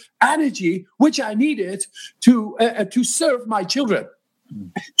irrational energy which I needed to serve my children,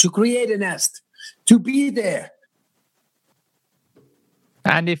 to create a nest, to be there.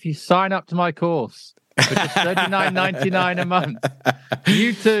 And if you sign up to my course for just $39.99 a month,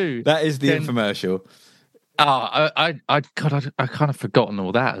 you too. That is the infomercial. I kind of forgotten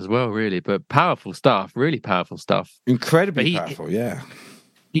all that as well, really. But powerful stuff, really powerful stuff. Incredibly powerful, yeah.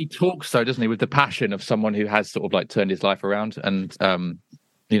 He talks so, doesn't he, with the passion of someone who has sort of like turned his life around. And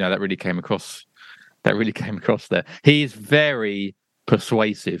that really came across. That really came across there. He is very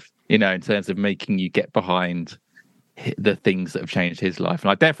persuasive, in terms of making you get behind the things that have changed his life. And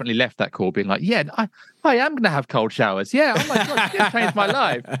I definitely left that call being like, yeah, I am going to have cold showers. Yeah, oh my God, it's changed my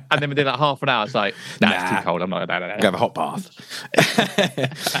life. And then within like half an hour, it's like, it's too cold. I'm not going to have a hot bath.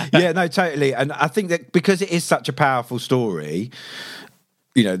 Yeah, no, totally. And I think that because it is such a powerful story,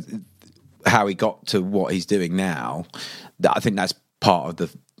 how he got to what he's doing now, I think that's part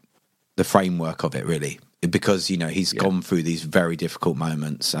of the framework of it, really. Because, he's gone through these very difficult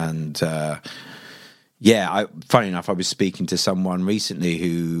moments. And, funny enough, I was speaking to someone recently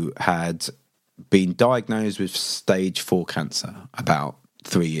who had been diagnosed with stage 4 cancer about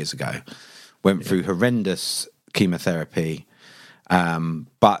 3 years ago. Went through horrendous chemotherapy,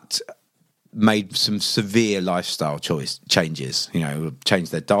 but made some severe lifestyle changes.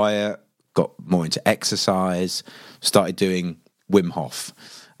 Changed their diet, got more into exercise, started doing Wim Hof,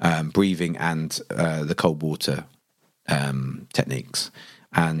 breathing and the cold water techniques.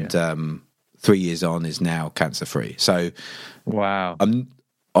 And 3 years on is now cancer free. So wow. I'm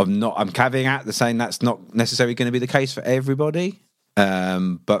caveat the saying that's not necessarily going to be the case for everybody.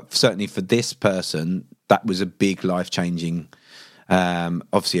 But certainly for this person, that was a big life-changing,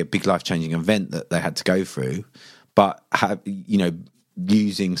 obviously a big life-changing event that they had to go through. But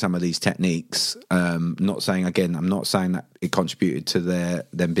using some of these techniques, I'm not saying that it contributed to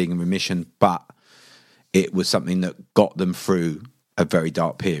them being in remission, but it was something that got them through a very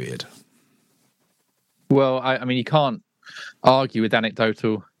dark period. Well, I mean, you can't argue with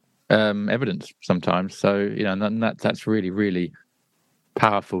anecdotal evidence sometimes. So, and that's really, really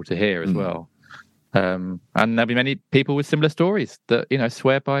powerful to hear as well. And there'll be many people with similar stories that,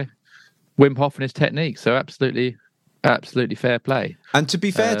 swear by Wim Hof and his techniques. So absolutely fair play. And to be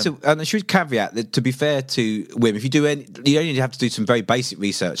fair and I should caveat that, to be fair to Wim, if you do you only have to do some very basic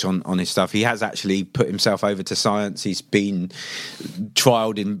research on his stuff. He has actually put himself over to science. He's been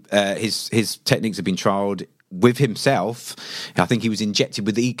trialed in his techniques have been trialed with himself. I think he was injected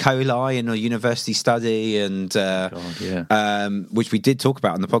with E. coli in a university study, and which we did talk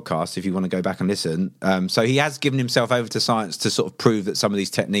about on the podcast if you want to go back and listen. So he has given himself over to science to sort of prove that some of these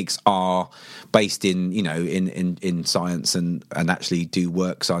techniques are based in in science and actually do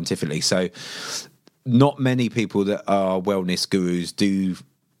work scientifically. So not many people that are wellness gurus do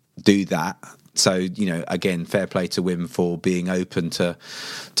that. So again, fair play to Wim for being open to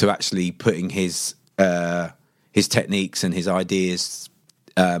actually putting his techniques and his ideas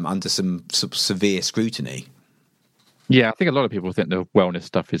under some sort of severe scrutiny. Yeah, I think a lot of people think the wellness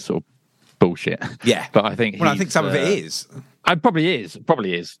stuff is sort of bullshit. Yeah, but I think I think some of it is. It probably is. I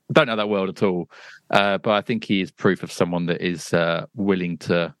don't know that world at all, but I think he is proof of someone that is willing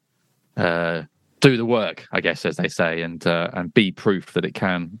to do the work, I guess, as they say, and be proof that it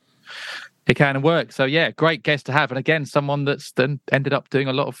can work. So yeah, great guest to have, and again, someone that's then ended up doing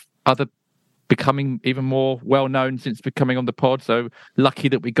a lot of other, becoming even more well-known since becoming on the pod. So lucky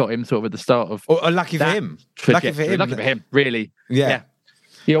that we got him sort of at the start of lucky for him, really. Yeah.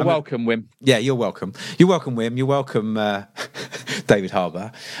 You're welcome, Wim. Yeah, you're welcome. You're welcome, Wim. You're welcome, David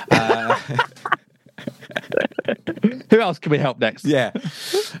Harbour. Who else can we help next? Yeah.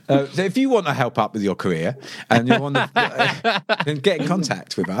 So if you want to help up with your career and you want to then get in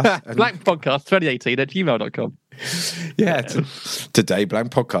contact with us. Blank Podcast 2018 at gmail.com. Yeah. Today,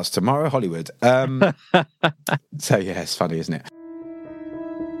 Blank Podcast. Tomorrow, Hollywood. So yeah, it's funny, isn't it?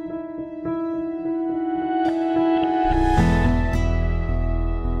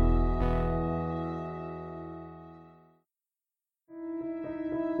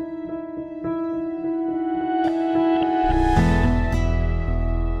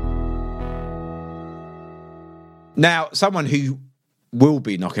 Now, someone who will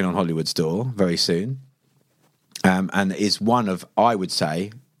be knocking on Hollywood's door very soon, and is one of, I would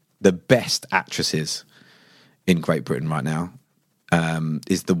say, the best actresses in Great Britain right now,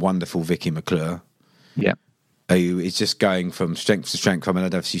 is the wonderful Vicky McClure. Yeah. Who is just going from strength to strength. I mean, I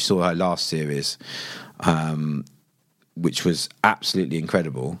don't know if you saw her last series, which was absolutely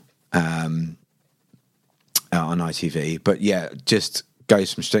incredible on ITV. But yeah, just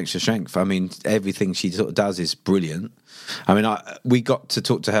goes from strength to strength. I mean, everything she sort of does is brilliant. I mean, we got to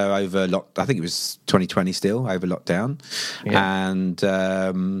talk to her over I think it was 2020 still, over lockdown. Yeah. And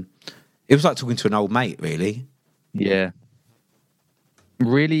it was like talking to an old mate, really. Yeah.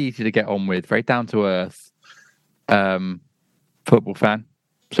 Really easy to get on with, very down to earth. Football fan.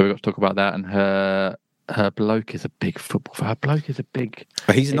 So we got to talk about that. And her bloke is a big football fan. Her bloke is a big...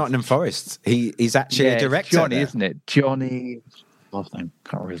 But he's in Nottingham Forest. He's actually a director. Johnny, isn't it? Johnny... Last name.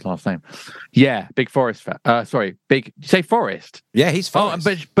 Can't remember his last name. Yeah, big Forest fan. Sorry, big. Did you say Forest? Yeah, he's Forest.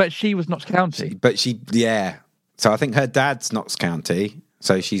 Oh, but she was Notts County. But so I think her dad's Notts County,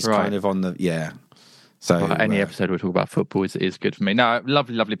 so she's kind of on the So any episode we talk about football is good for me. No,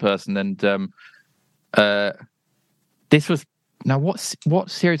 lovely person, and this was what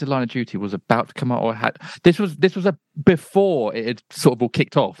series of Line of Duty was about to come out or had this was before it had sort of all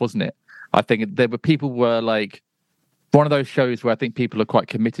kicked off, wasn't it? I think there were people were like one of those shows where I think people are quite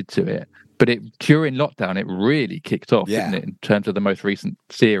committed to it, but during lockdown it really kicked off, didn't it? In terms of the most recent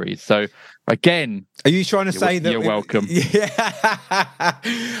series. So again, are you trying to say that you're welcome? Yeah,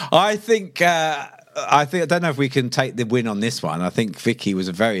 I think. I don't know if we can take the win on this one. I think Vicky was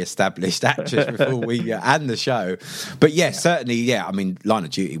a very established actress before we and the show, but certainly, I mean, Line of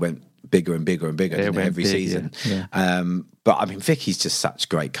Duty went bigger and bigger and bigger every season. Yeah. But I mean, Vicky's just such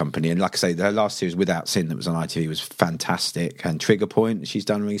great company, and like I say, her last series Without Sin that was on ITV was fantastic, and Trigger Point she's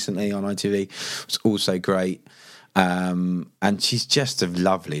done recently on ITV was also great. And she's just a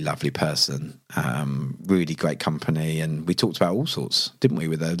lovely person, really great company, and we talked about all sorts, didn't we,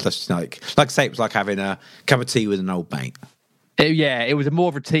 with her? Just like I say, it was like having a cup of tea with an old mate. It was more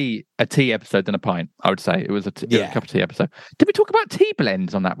of a tea episode than a pint, I would say. It was a cup of tea episode. Did we talk about tea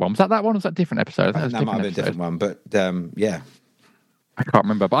blends on that one? Was that one or was that a different episode? I think that might have been a different one, but I can't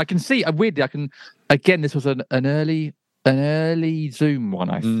remember. But I can see, weirdly, again, this was an early Zoom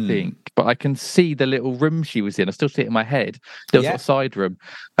one, I think, but I can see the little room she was in. I still see it in my head. There was a side room.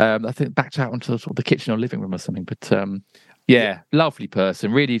 I think backed out onto sort of the kitchen or living room or something. But lovely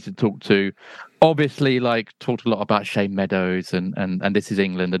person, really easy to talk to. Obviously, talked a lot about Shane Meadows and This Is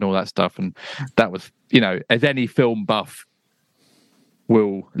England and all that stuff. And that was, as any film buff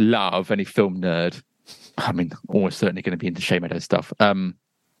will love, any film nerd, I mean, almost certainly going to be into Shane Meadows stuff.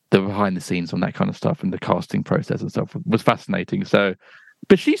 The behind the scenes on that kind of stuff and the casting process and stuff was fascinating. So,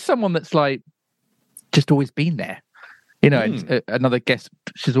 but she's someone that's just always been there, and another guest.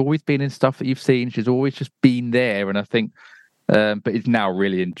 She's always been in stuff that you've seen. She's always just been there. And I think, but is now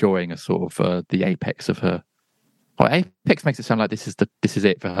really enjoying a sort of the apex of her. Well, apex makes it sound like this is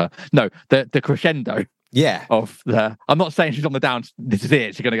it for her. No, the crescendo. Yeah. I'm not saying she's on the down. This is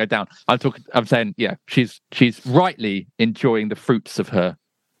it. She's going to go down. I'm saying, she's rightly enjoying the fruits of her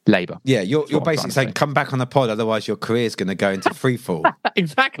labour. Yeah, you're basically saying come back on the pod, otherwise your career's going to go into freefall.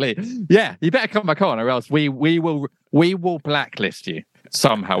 Exactly. Yeah, you better come back on, or else we will blacklist you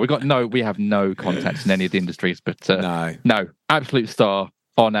somehow. We have no contacts in any of the industries, but no, absolute star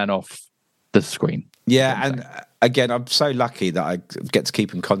on and off the screen. Yeah, and again, I'm so lucky that I get to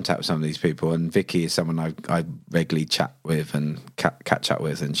keep in contact with some of these people, and Vicky is someone I regularly chat with and catch up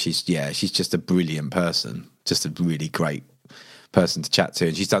with, and she's just a brilliant person, just a really great person to chat to,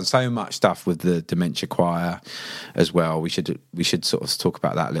 and she's done so much stuff with the Dementia Choir as well. We should sort of talk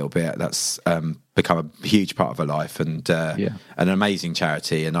about that a little bit. That's become a huge part of her life, and an amazing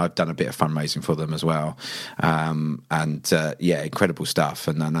charity, and I've done a bit of fundraising for them as well. Incredible stuff,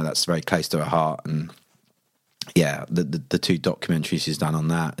 and I know that's very close to her heart. And the two documentaries she's done on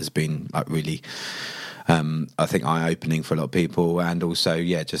that has been really I think eye-opening for a lot of people, and also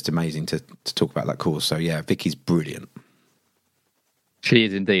just amazing to talk about that cause. So Vicky's brilliant. She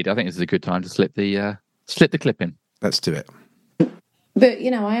is indeed. I think this is a good time to slip the clip in. Let's do it. But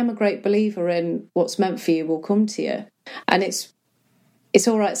I am a great believer in what's meant for you will come to you, and it's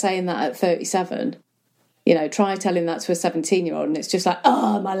all right saying that at 37. Try telling that to a 17-year-old, and it's just like,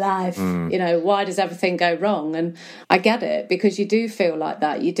 oh, my life. Why does everything go wrong? And I get it, because you do feel like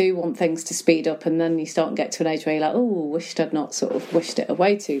that. You do want things to speed up, and then you start and get to an age where you're like, oh, wished I'd not sort of wished it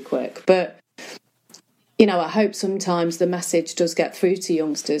away too quick. But I hope sometimes the message does get through to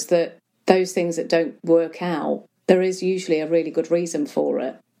youngsters that those things that don't work out, there is usually a really good reason for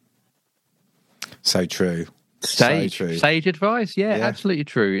it. So true. Sage advice. Yeah, absolutely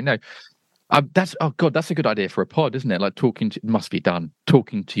true. That's a good idea for a pod, isn't it? Like must be done.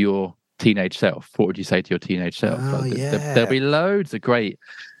 Talking to your teenage self. What would you say to your teenage self? There'll be loads of great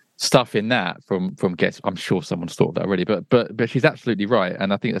stuff in that from guests. I'm sure someone's thought of that already, but she's absolutely right,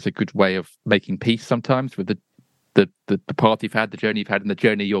 and I think that's a good way of making peace sometimes with the path you've had, the journey you've had, and the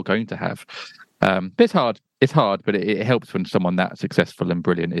journey you're going to have. It's hard, but it helps when someone that successful and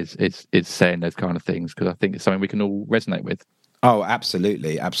brilliant is saying those kind of things, because I think it's something we can all resonate with. Oh,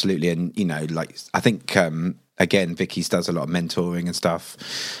 absolutely, and I think again, Vicky's does a lot of mentoring and stuff.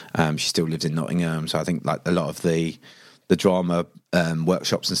 She still lives in Nottingham, so I think a lot of the drama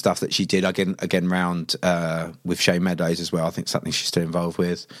workshops and stuff that she did again round with Shane Meadows as well. I think something she's still involved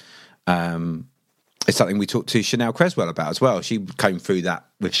with. it's something we talked to Chanel Creswell about as well. She came through that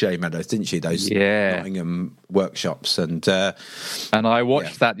with Sherry Meadows, didn't she? Those Nottingham workshops. And I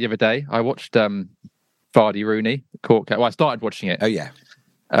watched that the other day. I watched Vardy Rooney, Court Case. Well, I started watching it. Oh, yeah.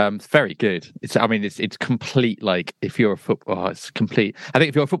 It's very good. It's complete, like, if you're a football, it's complete. I think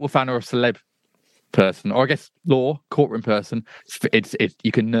if you're a football fan or a celeb person, or I guess courtroom person, it's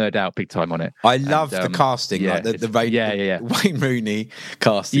you can nerd out big time on it. I love the casting, like the Wayne Rooney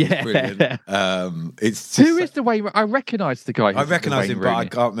casting is brilliant. It's who is the Wayne? I recognise the guy. I recognise him, but I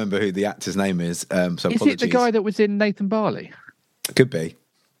can't remember who the actor's name is. So is apologies. it the guy that was in Nathan Barley? Could be.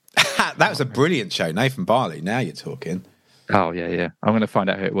 That was a brilliant show, Nathan Barley. Now you're talking. Oh yeah. I'm going to find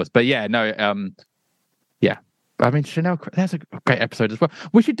out who it was, but yeah, no, yeah. I mean, Chanel. That's a great episode as well.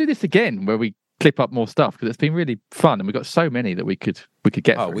 We should do this again, where we clip up more stuff, because it's been really fun and we've got so many that we could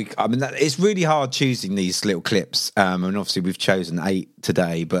get through. It's really hard choosing these little clips, and obviously we've chosen 8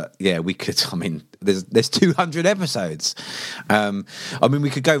 today, but yeah, we could, there's 200 episodes. We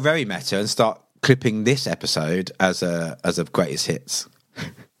could go very meta and start clipping this episode as a greatest hits.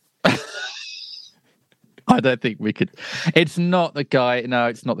 I don't think we could. It's not the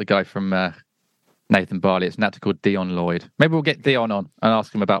guy from Nathan Barley. It's an actor called Dion Lloyd. Maybe we'll get Dion on and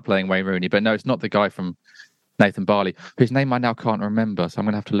ask him about playing Wayne Rooney. But no, it's not the guy from Nathan Barley, whose name I now can't remember. So I'm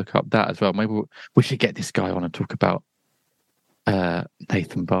going to have to look up that as well. Maybe we should get this guy on and talk about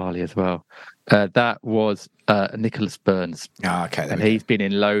Nathan Barley as well. That was Nicholas Burns. Okay. And he's been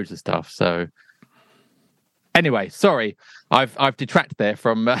in loads of stuff. So anyway, sorry, I've detracted there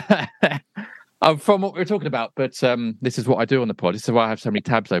from from what we were talking about. But this is what I do on the pod. This is why I have so many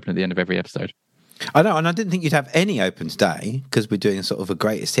tabs open at the end of every episode. I know, and I didn't think you'd have any open today because we're doing sort of a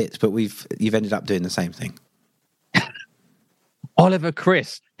greatest hits, but you've ended up doing the same thing. Oliver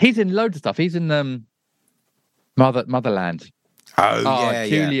Chris, he's in loads of stuff. He's in Motherland.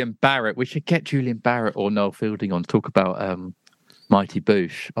 Julian Barrett. We should get Julian Barrett or Noel Fielding on to talk about Mighty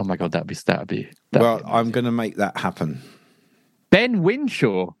Boosh. Oh my God, that'd be. I'm going to make that happen. Ben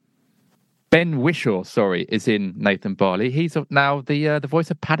Whishaw, is in Nathan Barley. He's now the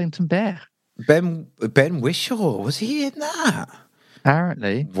voice of Paddington Bear. Ben Whishaw, was he in that?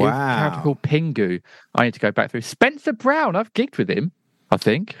 Apparently. Wow. A character called Pingu. I need to go back through. Spencer Brown, I've gigged with him, I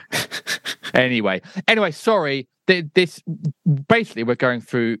think. Anyway, sorry. This basically, we're going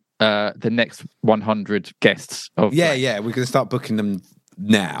through the next 100 guests. We're going to start booking them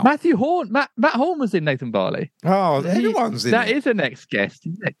now. Matthew Horn. Matt Horn was in Nathan Barley. Oh, everyone's in that it. Is the next guest.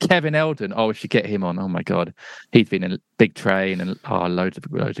 Kevin Eldon. Oh, we should get him on. Oh my God, he's been in Big Train and loads of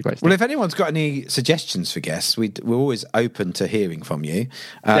great stuff. Well, if anyone's got any suggestions for guests, we're always open to hearing from you.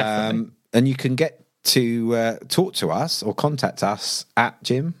 And you can get to talk to us or contact us at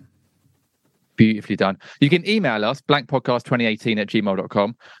Jim. Beautifully done. You can email us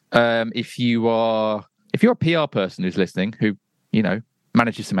blankpodcast2018@gmail.com. If you're a PR person who's listening, who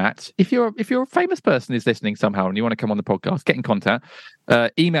manages some ads. If you're a famous person who's listening somehow and you want to come on the podcast, get in contact.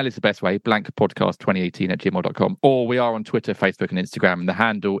 Email is the best way, blankpodcast2018@gmail.com. Or we are on Twitter, Facebook and Instagram, and the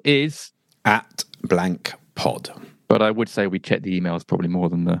handle is @blankpod. But I would say we check the emails probably more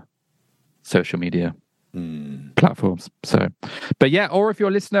than the social media platforms. So, but yeah, or if you're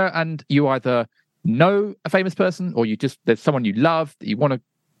a listener and you either know a famous person or there's someone you love that you want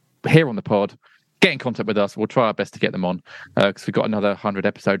to hear on the pod, get in contact with us. We'll try our best to get them on because we've got another 100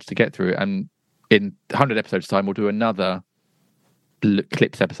 episodes to get through. And in 100 episodes' time, we'll do another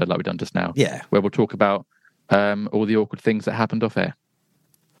clips episode like we've done just now. Yeah. Where we'll talk about all the awkward things that happened off air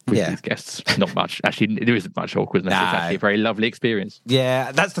with these guests. Not much. Actually, there isn't much awkwardness. It's actually a very lovely experience.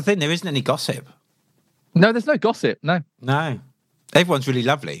 Yeah, that's the thing. There isn't any gossip. No, there's no gossip. No. Everyone's really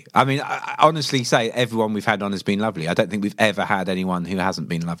lovely. I mean, I honestly say everyone we've had on has been lovely. I don't think we've ever had anyone who hasn't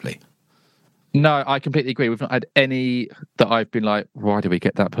been lovely. No, I completely agree. We've not had any that I've been like, why do we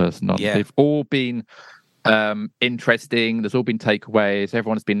get that person on? Yeah. They've all been interesting. There's all been takeaways.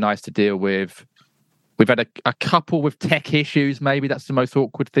 Everyone's been nice to deal with. We've had a couple with tech issues. Maybe that's the most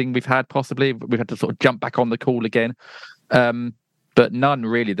awkward thing we've had, possibly. We've had to sort of jump back on the call again. But none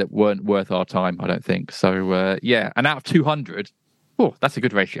really that weren't worth our time, I don't think. So, yeah. And out of 200, that's a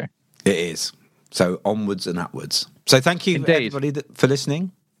good ratio. It is. So onwards and upwards. So thank you, everybody, for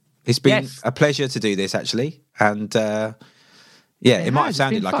listening. It's been a pleasure to do this, actually. And, it might have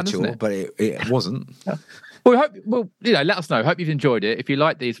sounded like a chore, but it wasn't. Well, let us know. Hope you've enjoyed it. If you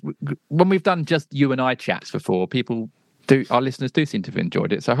like these, when we've done just you and I chats before, our listeners do seem to have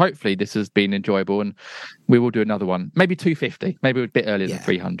enjoyed it. So hopefully this has been enjoyable, and we will do another one. Maybe 250, maybe a bit earlier than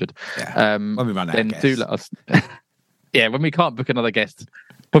 300. Yeah. When we run out, then do let us. When we can't book another guest,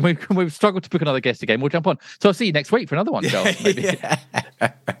 when we've struggled to book another guest again, we'll jump on. So I'll see you next week for another one, Charles. Maybe.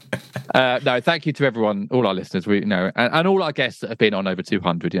 No, thank you to everyone, all our listeners, and all our guests that have been on over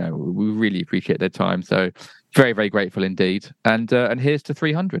 200. We really appreciate their time. So very, very grateful indeed. And here's to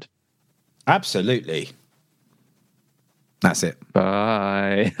 300. Absolutely. That's it.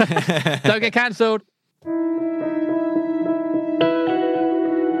 Bye. Don't get cancelled.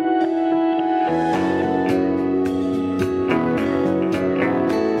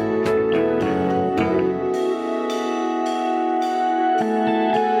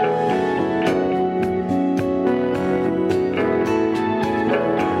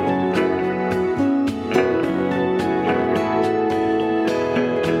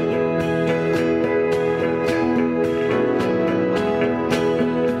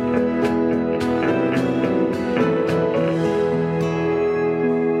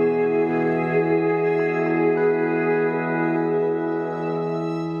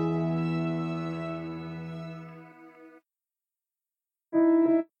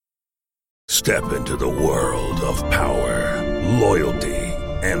 Step into the world of power, loyalty,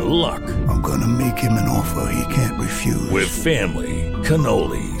 and luck. I'm gonna make him an offer he can't refuse. With family,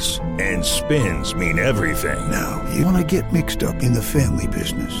 cannolis, and spins mean everything. Now, you wanna get mixed up in the family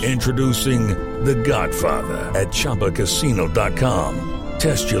business. Introducing The Godfather at ChumbaCasino.com.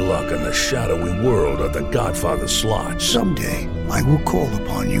 Test your luck in the shadowy world of The Godfather slot. Someday, I will call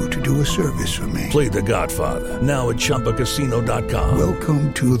upon you to do a service for me. Play The Godfather, now at ChumbaCasino.com.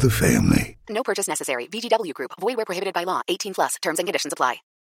 Welcome to the family. No purchase necessary. VGW Group. Void where prohibited by law. 18+. Terms and conditions apply.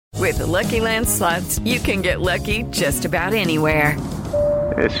 With the Lucky Land Slots, you can get lucky just about anywhere.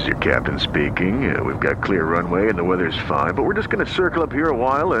 This is your captain speaking. We've got clear runway and the weather's fine, but we're just going to circle up here a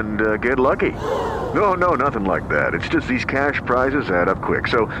while and get lucky. No, nothing like that. It's just these cash prizes add up quick.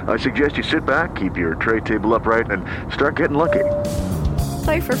 So I suggest you sit back, keep your tray table upright, and start getting lucky.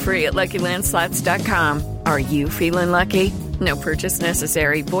 Play for free at LuckyLandSlots.com. Are you feeling lucky? No purchase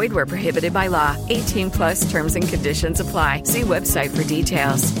necessary. Void where prohibited by law. 18+ terms and conditions apply. See website for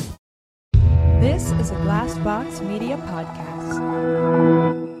details. This is a Glass Box Media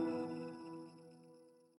podcast.